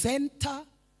the center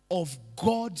of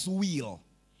God's will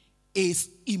is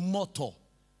immortal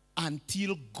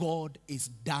until God is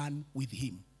done with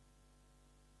him.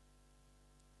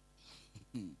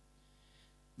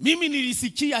 Mimi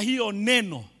nilisikia hiyo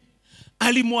neno.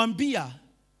 Alimwambia,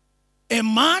 a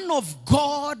man of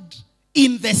God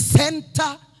in the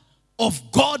center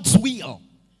of God's will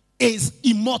is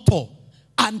immortal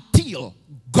until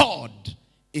God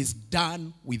is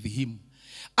done with him.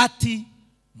 Ati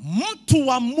mtu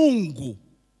wa Mungu,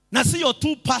 na sio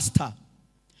tu pastor,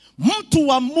 mtu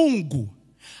wa Mungu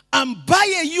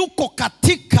ambaye yuko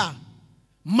katika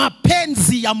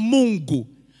mapenzi ya Mungu,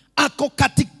 ako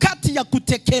katikati ya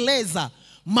kutekeleza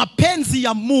mapenzi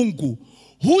ya Mungu,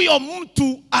 huyo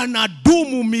mtu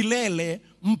anadumu milele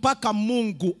mpaka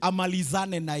Mungu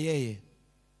amalizane na yeye.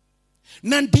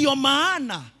 Na ndiyo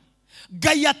maana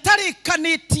gayatari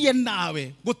kanetie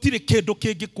nawe gutire kindu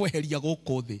kingi kweheria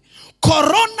guku thi.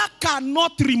 Corona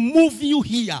cannot remove you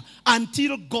here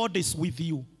until God is with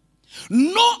you.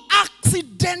 No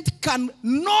accident can,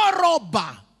 no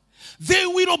robber. They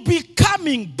will be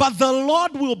coming, but the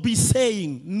Lord will be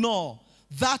saying, no,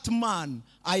 that man,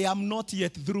 I am not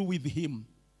yet through with him.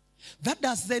 That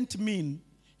doesn't mean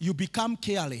you become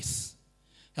careless.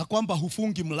 ya kwamba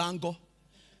hufungi mlango.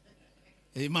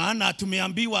 Maana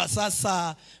tumeambiwa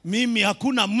sasa mimi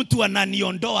hakuna mtu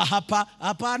ananiondoa hapa.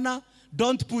 Hapana,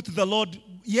 don't put the Lord.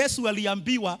 Yesu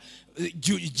aliambiwa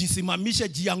jisimamishe,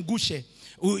 jiangushe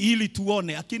ili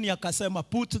tuone, lakini akasema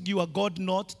put your God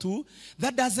not to.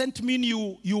 That doesn't mean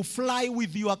you fly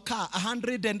with your car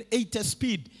 180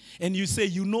 speed and you say,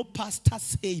 you know, pastor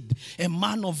said a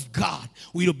man of God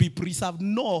will be preserved.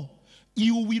 No,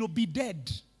 you will be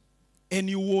dead. And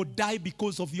you will die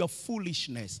because of your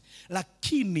foolishness.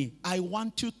 Lakini, I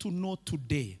want you to know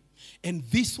today, and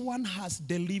this one has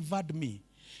delivered me.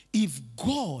 If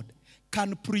God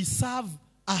can preserve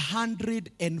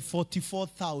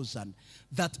 144,000,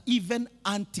 that even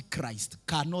Antichrist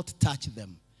cannot touch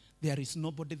them, there is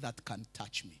nobody that can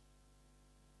touch me.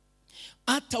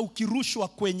 Hata ukirushwa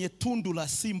kwenye tundu la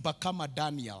simba kama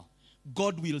Daniel,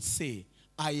 God will say,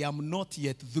 I am not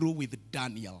yet through with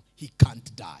Daniel. He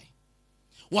can't die.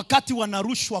 Wakati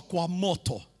wanarushwa kwa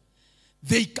moto,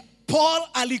 Paul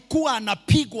alikuwa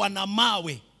anapigwa na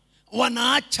mawe,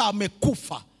 wanaacha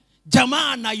amekufa,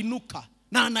 jamaa anainuka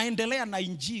na anaendelea na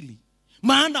injili,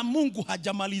 maana Mungu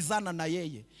hajamalizana na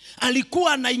yeye.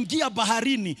 Alikuwa anaingia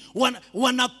baharini,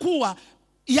 wanakuwa,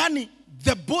 yani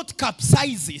the boat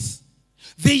capsizes,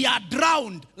 they are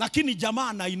drowned, lakini jamaa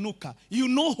anainuka. You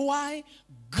know why?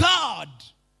 God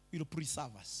will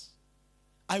preserve us.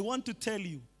 I want to tell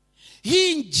you,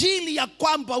 hii injili ya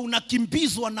kwamba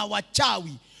unakimbizwa na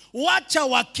wachawi, wacha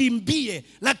wakimbie,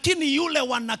 lakini yule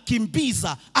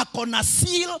wanakimbiza akona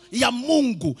seal ya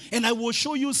Mungu. And I will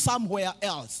show you somewhere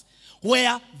else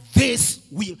where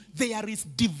there is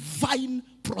divine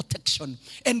protection.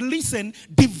 And listen,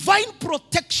 divine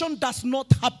protection does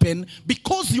not happen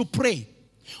because you pray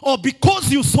or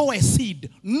because you sow a seed.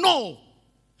 No.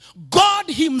 God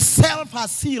himself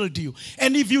has sealed you.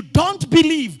 And if you don't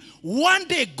believe, one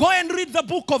day go and read the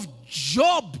book of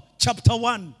Job chapter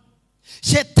 1.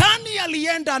 Shetani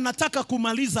alienda anataka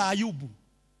kumaliza Ayubu.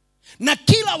 Na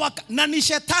na ni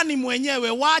shetani mwenyewe,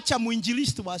 wacha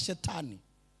muinjilisti wa shetani.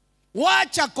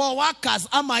 Wacha kwa workers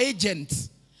ama agents.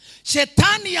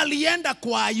 Shetani alienda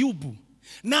kwa Ayubu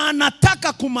na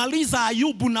anataka kumaliza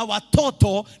Ayubu na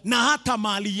watoto na hata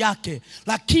mali yake,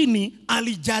 lakini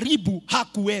alijaribu,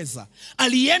 hakuweza.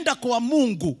 Alienda kwa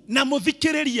Mungu na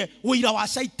mudhikirerie uira wa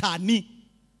shaitani.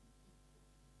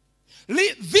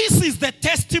 This is the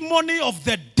testimony of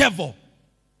the devil.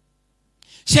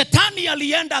 Shetani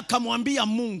alienda akamwambia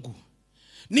Mungu,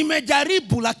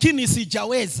 nimejaribu lakini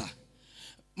sijaweza.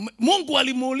 Mungu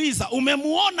alimuuliza,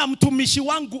 umemuona mtumishi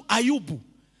wangu Ayubu?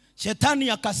 Shetani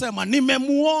akasema,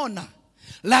 nimemuona.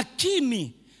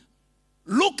 Lakini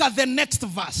look at the next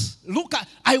verse.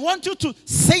 I want you to,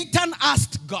 Satan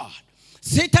asked God.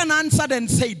 Satan answered and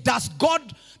said,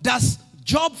 does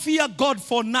Job fear God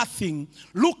for nothing?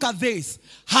 Look at this.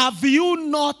 Have you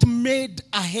not made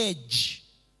a hedge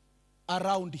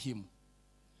around him?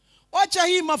 Wacha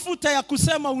hii mafuta ya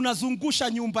kusema unazungusha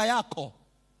nyumba yako.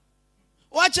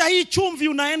 Wacha hii chumvi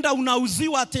unaenda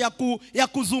unauziwa ate ya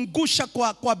kuzungusha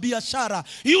kwa biashara.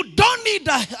 You don't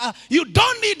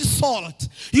need salt.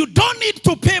 You don't need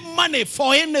to pay money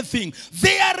for anything.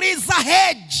 There is a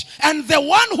hedge, and the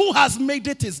one who has made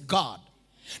it is God.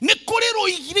 And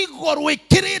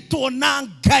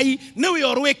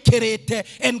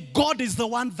God is the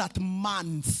one that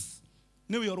mans.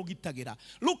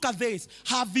 Look at this.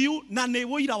 Have you nane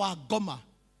woira wa goma?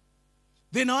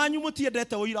 Thina wanyu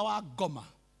mutiendete woira wa goma.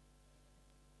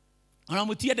 Ona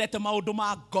mutiendete maundu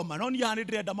ma goma. No ni hani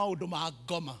ndirenda maundu ma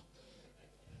goma.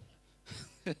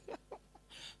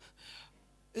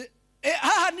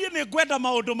 Haha ni ngwenda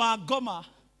maundu ma goma.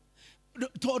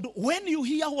 When you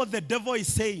hear what the devil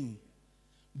is saying,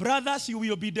 brothers, you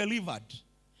will be delivered.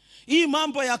 Hii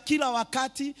mambo ya kila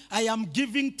wakati, I am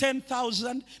giving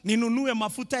 10,000, ninunue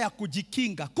mafuta ya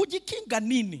kujikinga. Kujikinga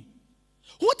nini?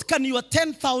 What can your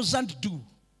 10,000 do?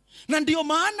 Na ndio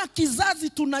maana kizazi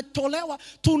tunatolewa,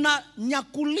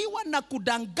 tunanyakuliwa na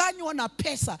kudanganywa na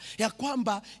pesa ya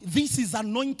kwamba this is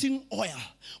anointing oil.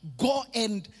 Go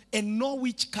and know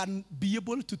which can be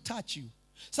able to touch you.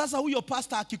 Sasa huyo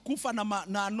pastor akikufa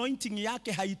na anointing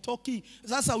yake haitoki,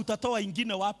 sasa utatoa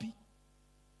ingine wapi?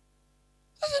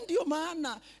 Sasa ndio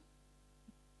maana,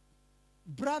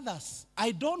 brothers,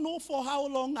 I don't know for how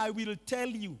long I will tell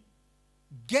you.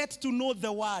 Get to know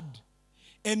the word,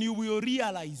 and you will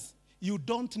realize you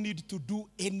don't need to do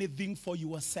anything for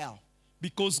yourself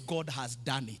because God has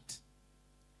done it.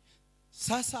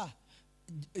 Sasa,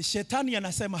 Shetani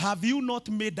anasema, have you not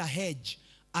made a hedge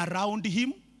around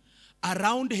him,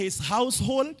 around his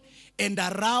household, and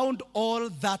around all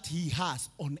that he has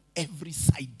on every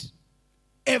side?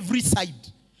 Every side.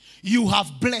 you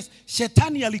have blessed.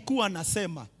 Shetani alikuwa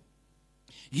anasema,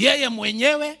 yeye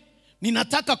mwenyewe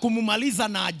ninataka kumumaliza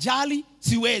na ajali,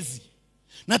 siwezi.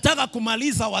 Nataka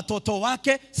kumaliza watoto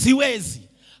wake, siwezi.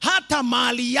 Hata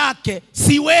mali yake,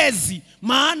 siwezi,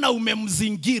 maana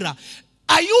umemzingira.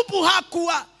 Ayubu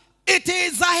hakuwa, it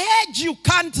is a hedge you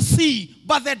can't see,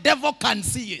 but the devil can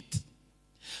see it.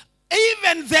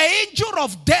 Even the angel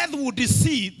of death would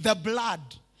see the blood.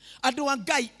 And one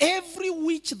guy, every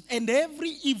witch and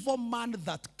every evil man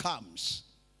that comes,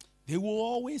 they will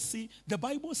always see. The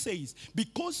Bible says,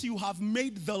 because you have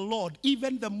made the Lord,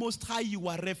 even the Most High,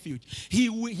 your refuge,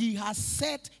 he has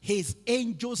set his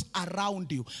angels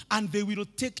around you, and they will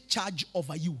take charge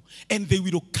over you, and they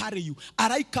will carry you.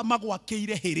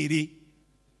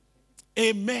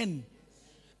 Amen.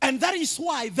 And that is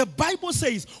why the Bible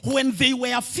says, when they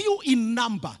were few in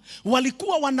number,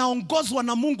 walikuwa wanaongozwa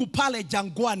na Mungu pale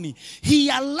jangwani, he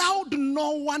allowed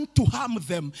no one to harm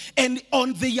them. And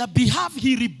on their behalf,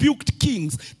 he rebuked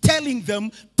kings, telling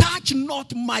them, touch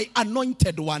not my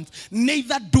anointed ones,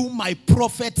 neither do my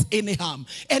prophets any harm.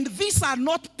 And these are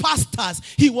not pastors.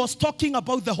 He was talking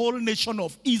about the whole nation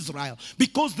of Israel,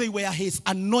 because they were his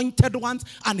anointed ones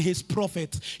and his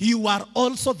prophets. You are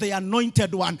also the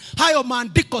anointed one. Hayo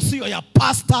maandiko sio ya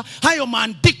pastor, hayo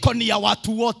maandiko ni ya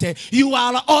watu wote. You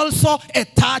are also a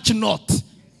touch not.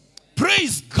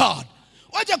 Praise God.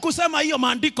 Waje kusema hiyo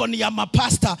maandiko ni ya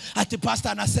mapasta, ati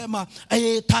pastor anasema,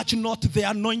 touch not the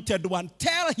anointed one.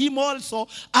 Tell him also,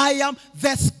 I am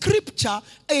the scripture,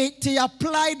 it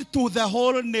applied to the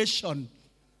whole nation,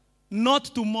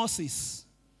 not to Moses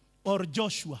or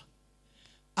Joshua.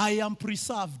 I am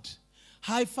preserved.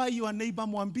 High-five your neighbor,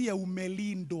 mwambie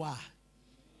umelindwa.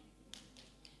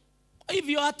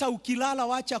 Hivyo hata ukilala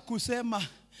wacha kusema,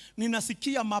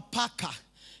 ninasikia mapaka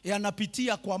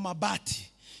yanapitia kwa mabati.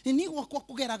 Ni wakwa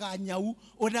kugeraga nyau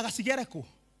odaga sigereko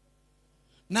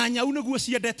na nyau niguo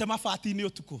ciendete mabati ni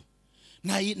utuko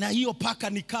na hiyo paka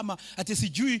ni kama ati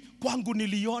sijui kwangu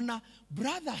niliona.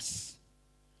 Brothers,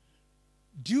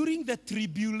 during the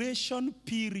tribulation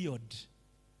period,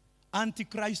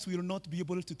 Antichrist will not be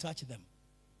able to touch them.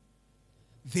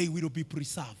 They will be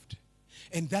preserved.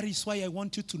 And that is why I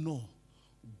want you to know,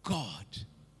 God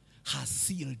has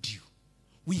sealed you.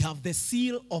 We have the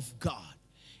seal of God,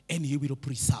 and he will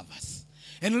preserve us.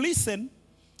 And listen,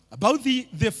 about the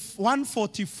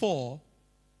 144,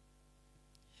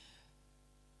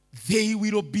 they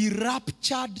will be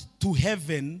raptured to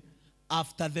heaven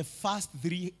after the first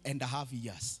 3.5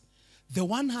 years. The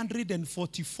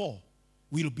 144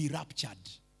 will be raptured.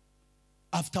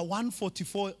 After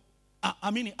 144,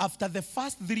 after the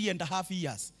first 3.5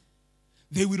 years,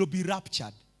 they will be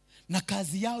raptured. Na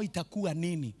kazi yao itakuwa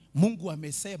nini? Mungu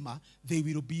amesema they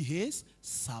will be his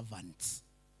servants.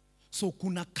 So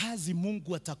kuna kazi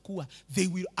Mungu atakuwa, they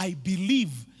will, I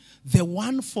believe the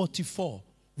 144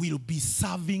 will be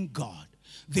serving God.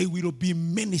 They will be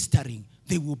ministering.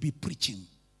 They will be preaching.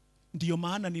 Ndiyo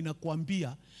maana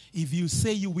ninakuambia, if you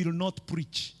say you will not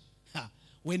preach,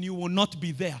 when you will not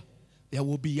be there, there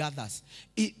will be others.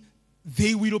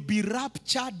 They will be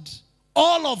raptured,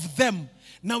 all of them.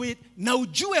 Now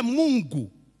ujue Mungu,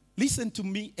 listen to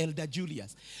me, Elder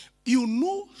Julius. You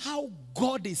know how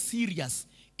God is serious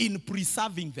in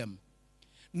preserving them.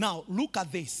 Now look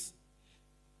at this.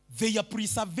 Their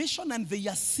preservation and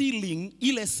their sealing,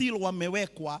 ile seal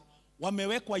wamewekwa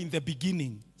in the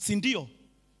beginning. Sindio?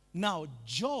 Now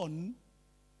John,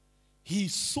 he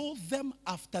saw them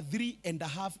after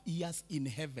 3.5 years in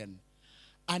heaven.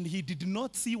 And he did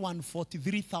not see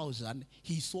 143,000,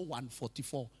 he saw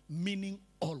 144, meaning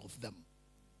all of them.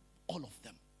 All of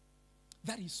them.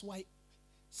 That is why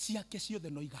siakesio the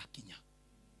noigakinya.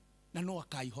 Na no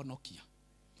akai honokia.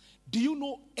 Do you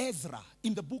know Ezra,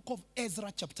 in the book of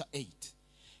Ezra chapter 8,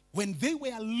 when they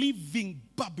were leaving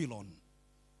Babylon,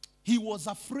 he was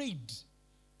afraid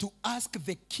to ask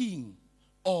the king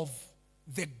of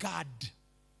the guard,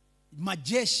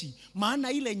 majeshi,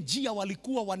 maana ile njia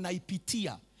walikuwa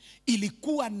wanaipitia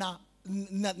ilikuwa na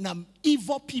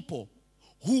evil people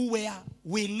who were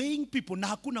waylaying people, na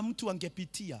hakuna mtu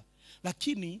angepitia.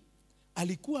 Lakini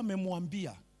alikuwa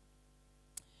amemwambia,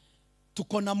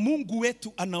 tuko na Mungu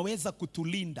wetu anaweza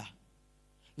kutulinda,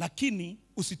 lakini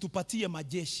usitupatie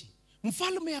majeshi.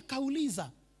 Mfalme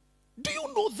akauliza, do you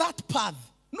know that path?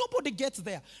 Nobody gets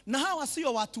there. Na hawa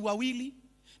sio watu wawili.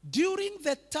 During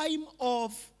the time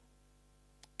of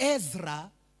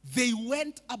Ezra, they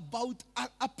went about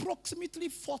approximately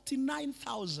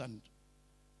 49,000.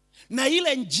 Na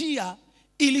ile njia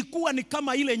ilikuwa ni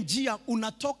kama ile njia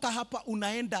unatoka hapa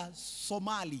unaenda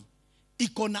Somali,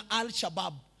 iko na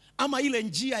Al-Shabaab, ama ile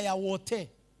njia ya wote.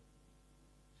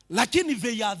 Lakini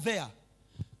they are there.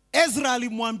 Ezra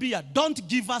alimwambia, don't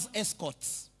give us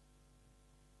escorts.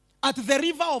 At the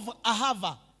river of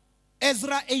Ahava,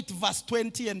 Ezra 8 verse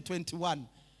 20 and 21,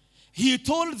 he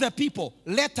told the people,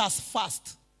 let us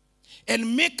fast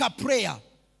and make a prayer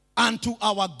unto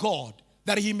our God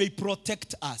that he may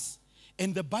protect us.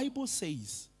 And the Bible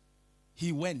says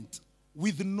he went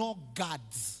with no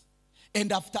guards.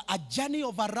 And after a journey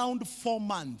of around 4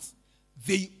 months,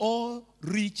 they all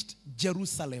reached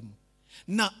Jerusalem.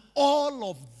 Now, all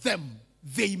of them,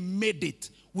 they made it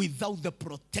without the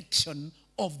protection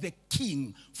of the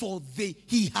king. For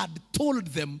he had told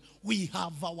them, we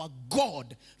have our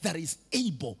God that is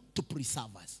able to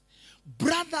preserve us.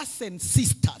 Brothers and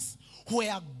sisters,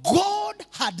 where God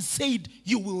had said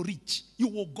you will reach, you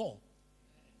will go.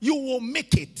 You will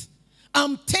make it.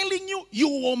 I'm telling you, you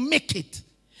will make it.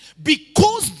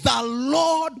 Because the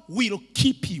Lord will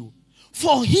keep you.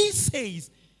 For he says,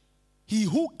 he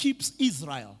who keeps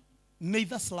Israel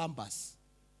neither slumbers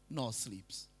nor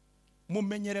sleeps.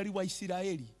 Mumenyereri wa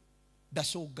Isiraeli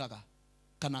ndacungaga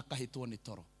kana akahitwo ni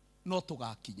toro. No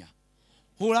tugakinya.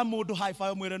 Hura mundu high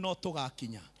five mwire no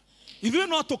tugakinya. Ithuĩ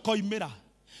no tukoimĩra.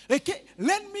 Okay,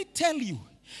 let me tell you,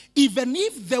 even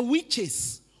if the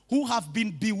witches who have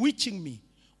been bewitching me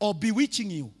or bewitching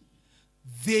you,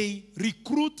 they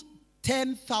recruit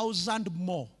 10,000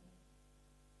 more.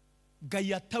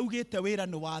 Ngai ataugĩte wĩra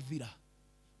nĩ wathira.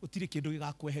 Gũtirĩ kĩndũ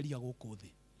gĩgakweheria gũkũ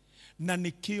thĩ. Na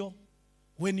nĩkĩo,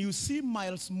 when you see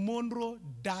Miles Monroe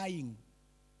dying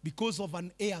because of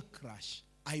an air crash,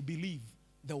 I believe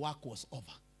the work was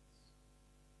over.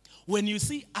 When you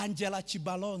see Angela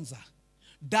Chibalonza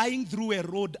dying through a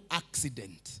road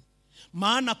accident,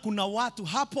 maana kuna watu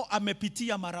hapo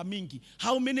amepitia mara mingi.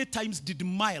 How many times did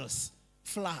Miles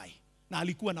fly? Na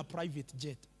alikuwa na private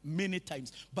jet many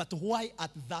times. But why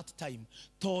at that time?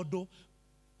 Todo,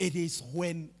 it is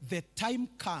when the time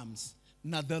comes,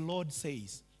 now the Lord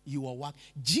says, you are work.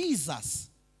 Jesus,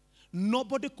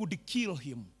 nobody could kill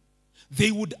him.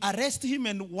 They would arrest him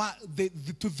and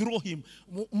to throw him.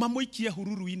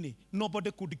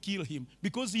 Nobody could kill him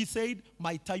because he said,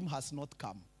 my time has not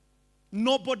come.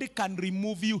 Nobody can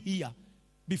remove you here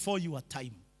before your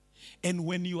time. And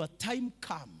when your time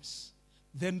comes,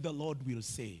 then the Lord will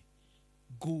say,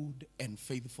 good and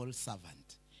faithful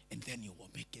servant. And then you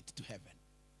will make it to heaven.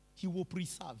 He will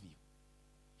preserve you.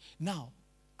 Now,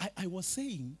 I was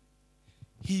saying,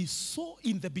 he saw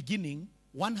in the beginning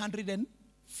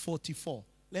 144.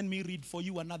 Let me read for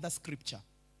you another scripture.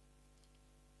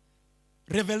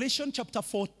 Revelation chapter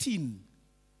 14,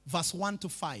 verse 1 to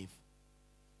 5.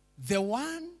 The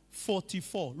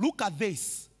 144. Look at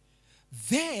this.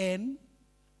 Then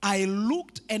I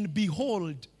looked and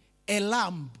behold a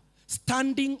lamb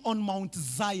standing on Mount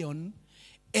Zion,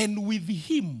 and with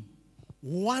him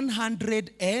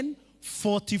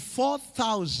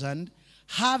 144,000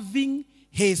 having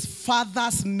his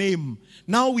father's name.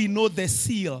 Now we know the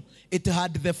seal. It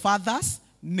had the father's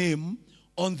name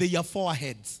on their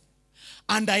foreheads.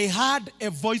 And I heard a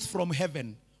voice from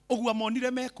heaven.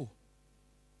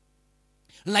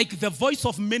 Like the voice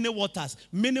of many waters.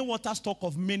 Many waters talk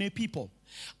of many people.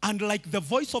 And like the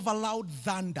voice of a loud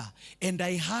thunder. And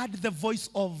I heard the voice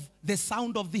of the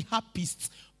sound of the harpists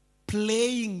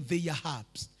playing their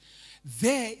harps.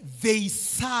 They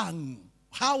sang.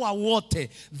 How a water,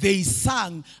 they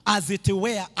sang as it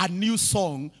were a new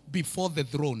song before the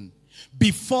throne,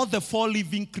 before the 4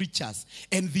 living creatures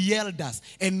and the elders,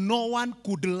 and no one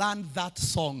could learn that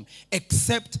song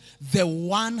except the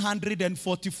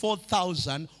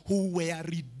 144,000 who were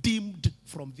redeemed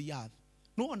from the earth.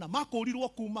 No,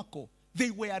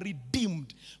 they were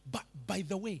redeemed. But by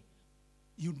the way,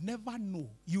 you never know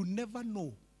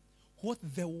what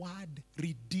the word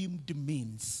redeemed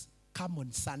means. Come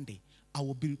on Sunday, I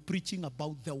will be preaching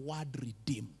about the word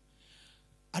redeem.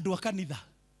 Aduakanida,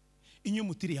 inyo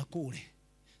mutiri yakore.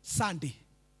 Sunday,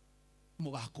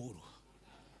 mugakoro.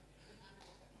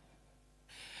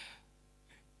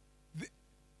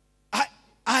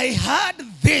 I heard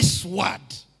this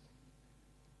word.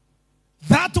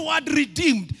 That word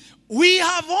redeemed. We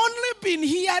have only been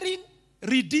hearing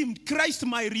redeemed. Christ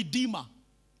my redeemer.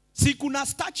 Si kuna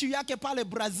statue yake pale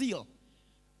Brazil.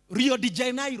 Rio de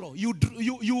Janeiro, you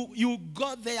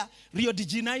go there, Rio de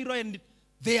Janeiro, and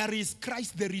there is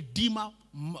Christ the Redeemer,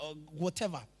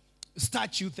 whatever,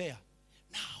 statue there.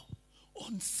 Now,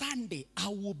 on Sunday, I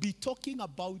will be talking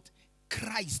about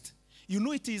Christ. You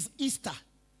know it is Easter.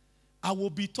 I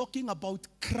will be talking about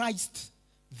Christ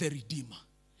the Redeemer.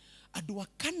 Adua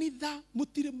kanitha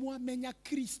mutire muamenya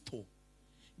Kristo.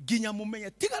 Ginya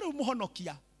mumenya tigaru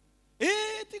muhonokia.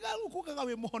 Tigaru kukaga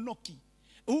we muhonoki.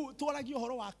 Tuaragi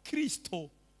uhoro wa Kristo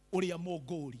uria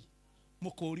mogori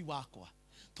mukuri wakwa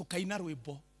tukaina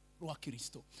rwimbo rwa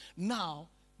Kristo. Now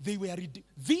they were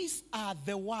these are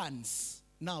the ones.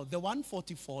 Now the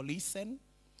 144, listen,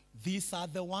 these are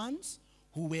the ones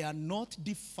who were not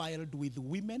defiled with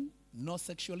women, no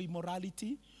sexual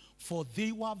immorality, for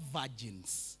they were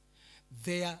virgins.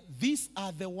 These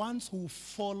are the ones who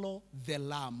follow the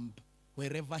Lamb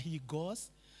wherever he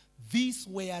goes. These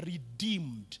were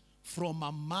redeemed from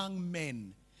among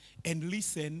men. And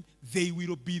listen, they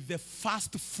will be the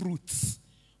first fruits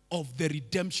of the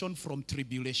redemption from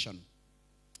tribulation.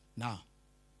 Now,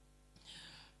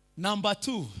 number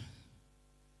 2,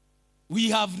 we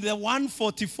have the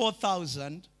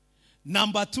 144,000.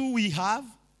 Number 2, we have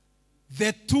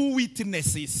the 2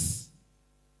 witnesses.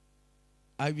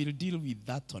 I will deal with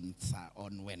that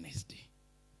on Wednesday.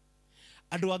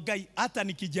 Adu agai, hata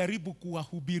nikijaribu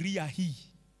kuwahubiria hii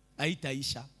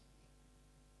haitaisha.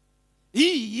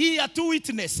 Hii ya 2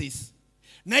 witnesses.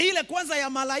 Na ile kwanza ya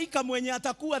malaika mwenye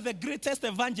atakuwa the greatest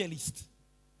evangelist.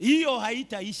 Hiyo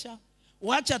haitaisha.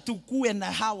 Wacha tukue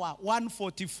na hawa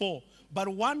 144. But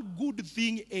one good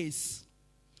thing is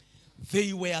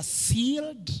they were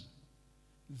sealed,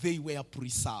 they were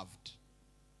preserved.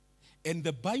 And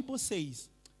the Bible says,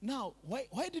 now,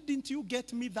 why didn't you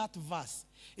get me that verse?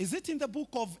 Is it in the book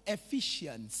of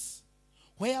Ephesians,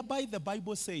 whereby the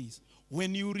Bible says,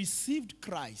 when you received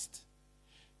Christ,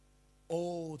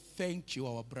 oh, thank you,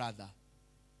 our brother.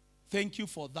 Thank you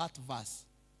for that verse.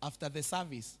 After the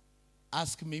service,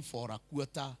 ask me for a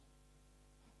quarter.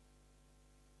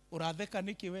 Uradheka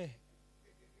niki we?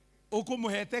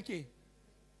 Ukumuheteki?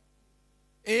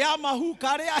 Eya mahu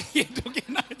kare ahitu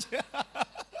kinaje.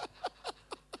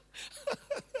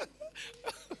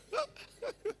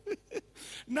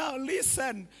 Now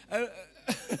listen.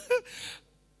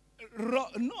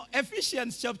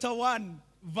 Ephesians chapter 1,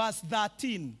 verse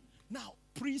 13. Now,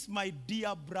 please, my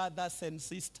dear brothers and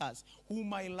sisters,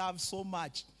 whom I love so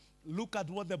much, look at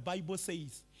what the Bible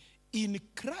says. In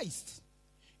Christ,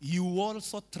 you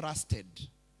also trusted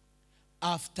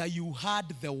after you heard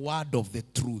the word of the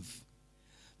truth,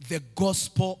 the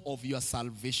gospel of your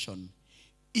salvation,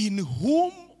 in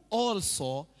whom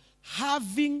also,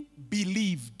 having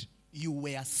believed, you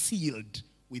were sealed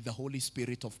with the Holy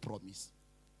Spirit of promise.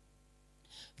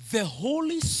 The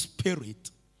Holy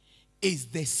Spirit is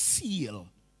the seal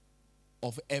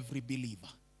of every believer.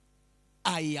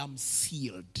 I am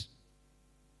sealed.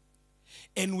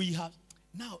 And we have,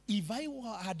 now, if I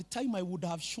had time, I would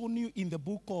have shown you in the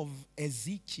book of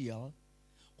Ezekiel,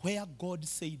 where God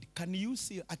said, can you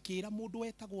seal, akira mundu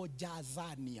etagwo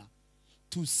Jazania,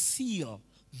 to seal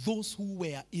those who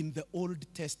were in the Old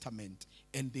Testament,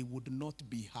 and they would not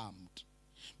be harmed.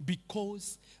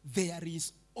 Because there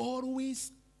is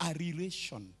always a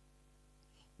relation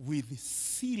with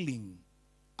sealing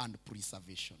and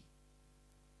preservation.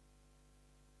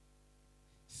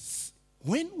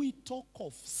 When we talk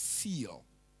of seal,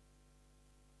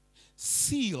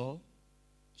 seal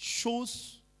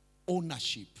shows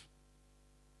ownership.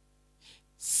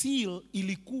 Seal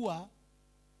ilikuwa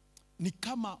ni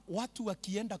kama watu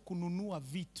wakienda kununua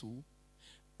vitu,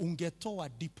 ungetoa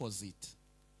deposit,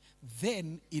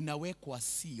 then inawekwa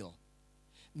seal.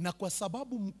 Na kwa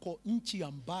sababu mko nchi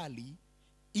ya mbali,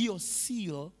 iyo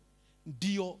seal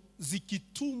ndio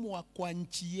zikitumwa kwa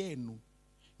nchi yenu,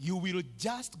 you will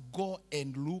just go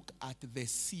and look at the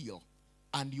seal,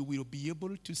 and you will be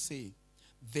able to say,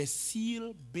 the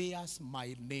seal bears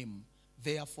my name,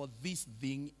 therefore this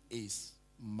thing is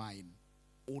mine.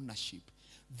 Ownership.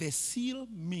 The seal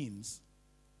means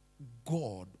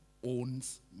God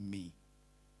owns me.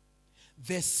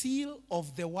 The seal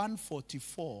of the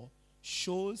 144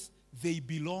 shows they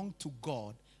belong to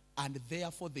God, and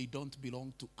therefore they don't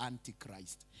belong to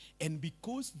Antichrist. And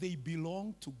because they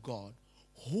belong to God,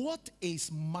 what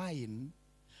is mine,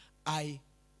 I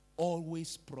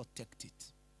always protect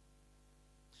it.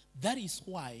 That is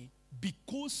why,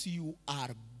 because you are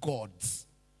God's,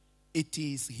 it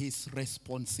is his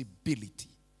responsibility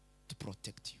to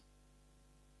protect you.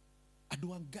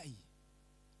 Aduangai,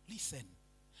 listen.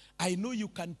 I know you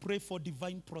can pray for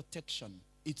divine protection.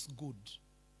 It's good.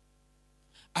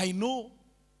 I know,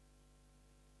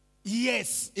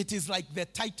 yes, it is like the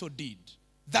title deed.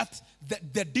 That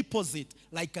the deposit,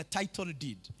 like a title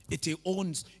deed, it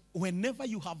owns. Whenever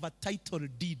you have a title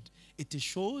deed, it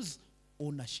shows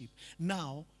ownership.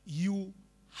 Now, you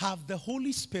have the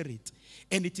Holy Spirit,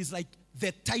 and it is like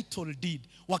the title deed.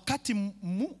 Wakati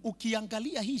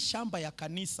ukiangalia hii shamba ya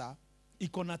kanisa,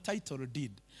 iko na title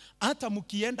deed. Hata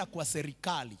mukienda kwa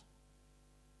serikali,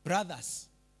 brothers,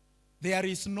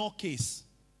 there is no case.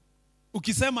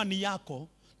 Ukisema ni yako,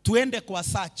 tuende kwa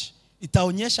search,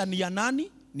 itaonyesha ni ya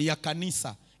nani? Ni ya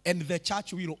kanisa. And the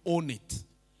church will own it.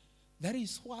 That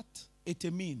is what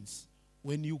it means.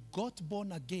 When you got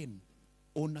born again,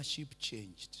 ownership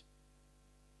changed.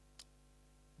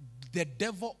 The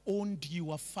devil owned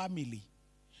your family.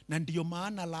 Na ndiyo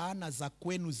maana laana za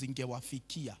kwenu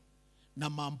zingewafikia na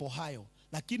mambo hayo.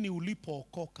 Lakini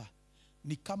ulipookoka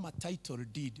ni kama title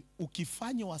deed.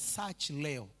 Ukifanywa search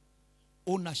leo,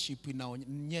 ownership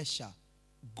inaonyesha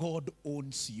God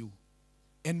owns you.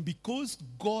 And because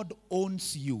God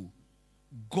owns you,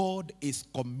 God is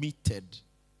committed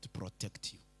to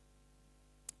protect you.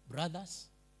 Brothers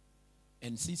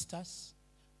and sisters,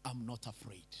 I'm not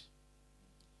afraid.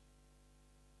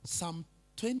 Psalm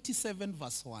 27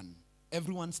 verse 1.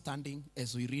 Everyone standing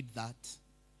as we read that.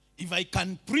 If I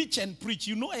can preach and preach,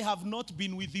 you know I have not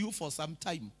been with you for some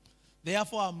time.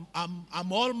 Therefore,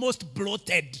 I'm almost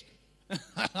bloated.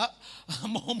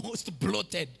 I'm almost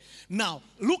bloated. Now,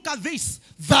 look at this.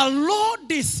 The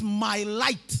Lord is my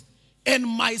light and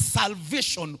my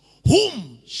salvation.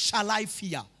 Whom shall I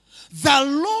fear? The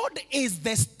Lord is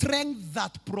the strength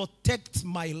that protects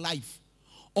my life.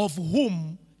 Of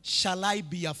whom shall I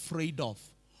be afraid of?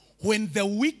 When the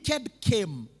wicked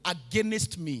came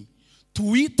against me to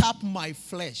eat up my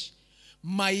flesh,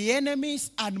 my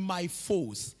enemies and my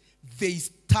foes, they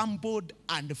stumbled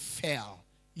and fell.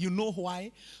 You know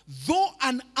why? Though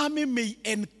an army may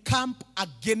encamp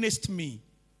against me.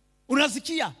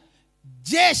 Unasikia?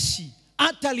 Jeshi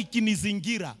hata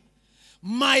likinizingira,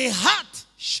 my heart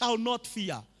shall not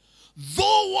fear.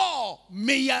 Though war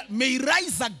may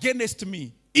rise against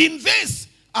me, in this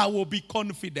I will be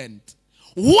confident.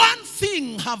 One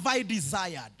thing have I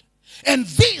desired, and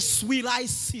this will I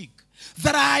seek,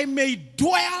 that I may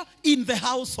dwell in the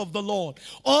house of the Lord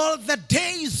all the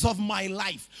days of my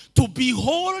life, to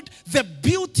behold the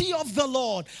beauty of the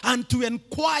Lord and to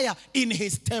inquire in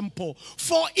his temple.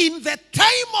 For in the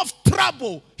time of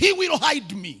trouble, he will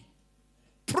hide me.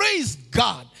 Praise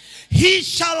God. He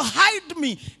shall hide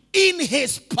me in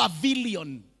his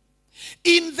pavilion.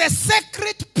 In the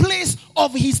sacred place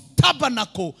of his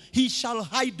tabernacle, he shall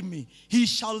hide me. He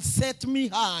shall set me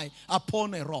high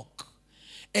upon a rock.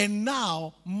 And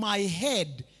now my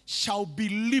head shall be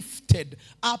lifted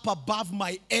up above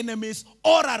my enemies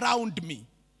all around me.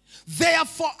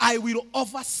 Therefore I will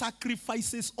offer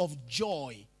sacrifices of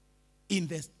joy in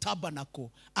the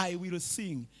tabernacle. I will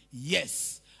sing,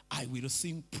 yes, I will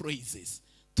sing praises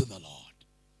to the Lord.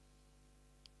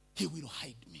 He will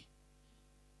hide me.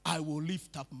 I will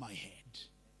lift up my head.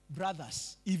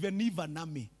 Brothers, even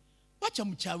nami, wacha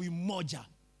mchawi mmoja,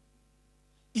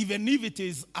 even if it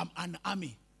is an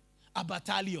army, a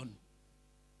battalion,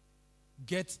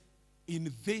 get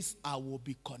in this I will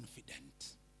be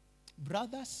confident.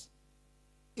 Brothers,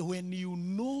 when you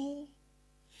know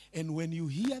and when you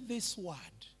hear this word,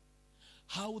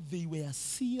 how they were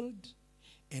sealed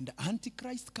and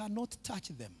Antichrist cannot touch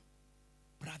them,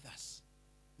 brothers,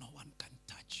 no one can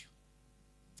touch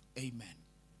you. Amen.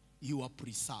 You are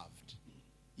preserved.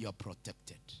 You are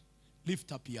protected.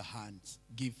 Lift up your hands.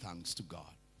 Give thanks to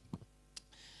God.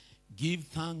 Give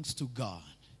thanks to God.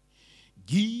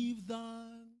 Give thanks.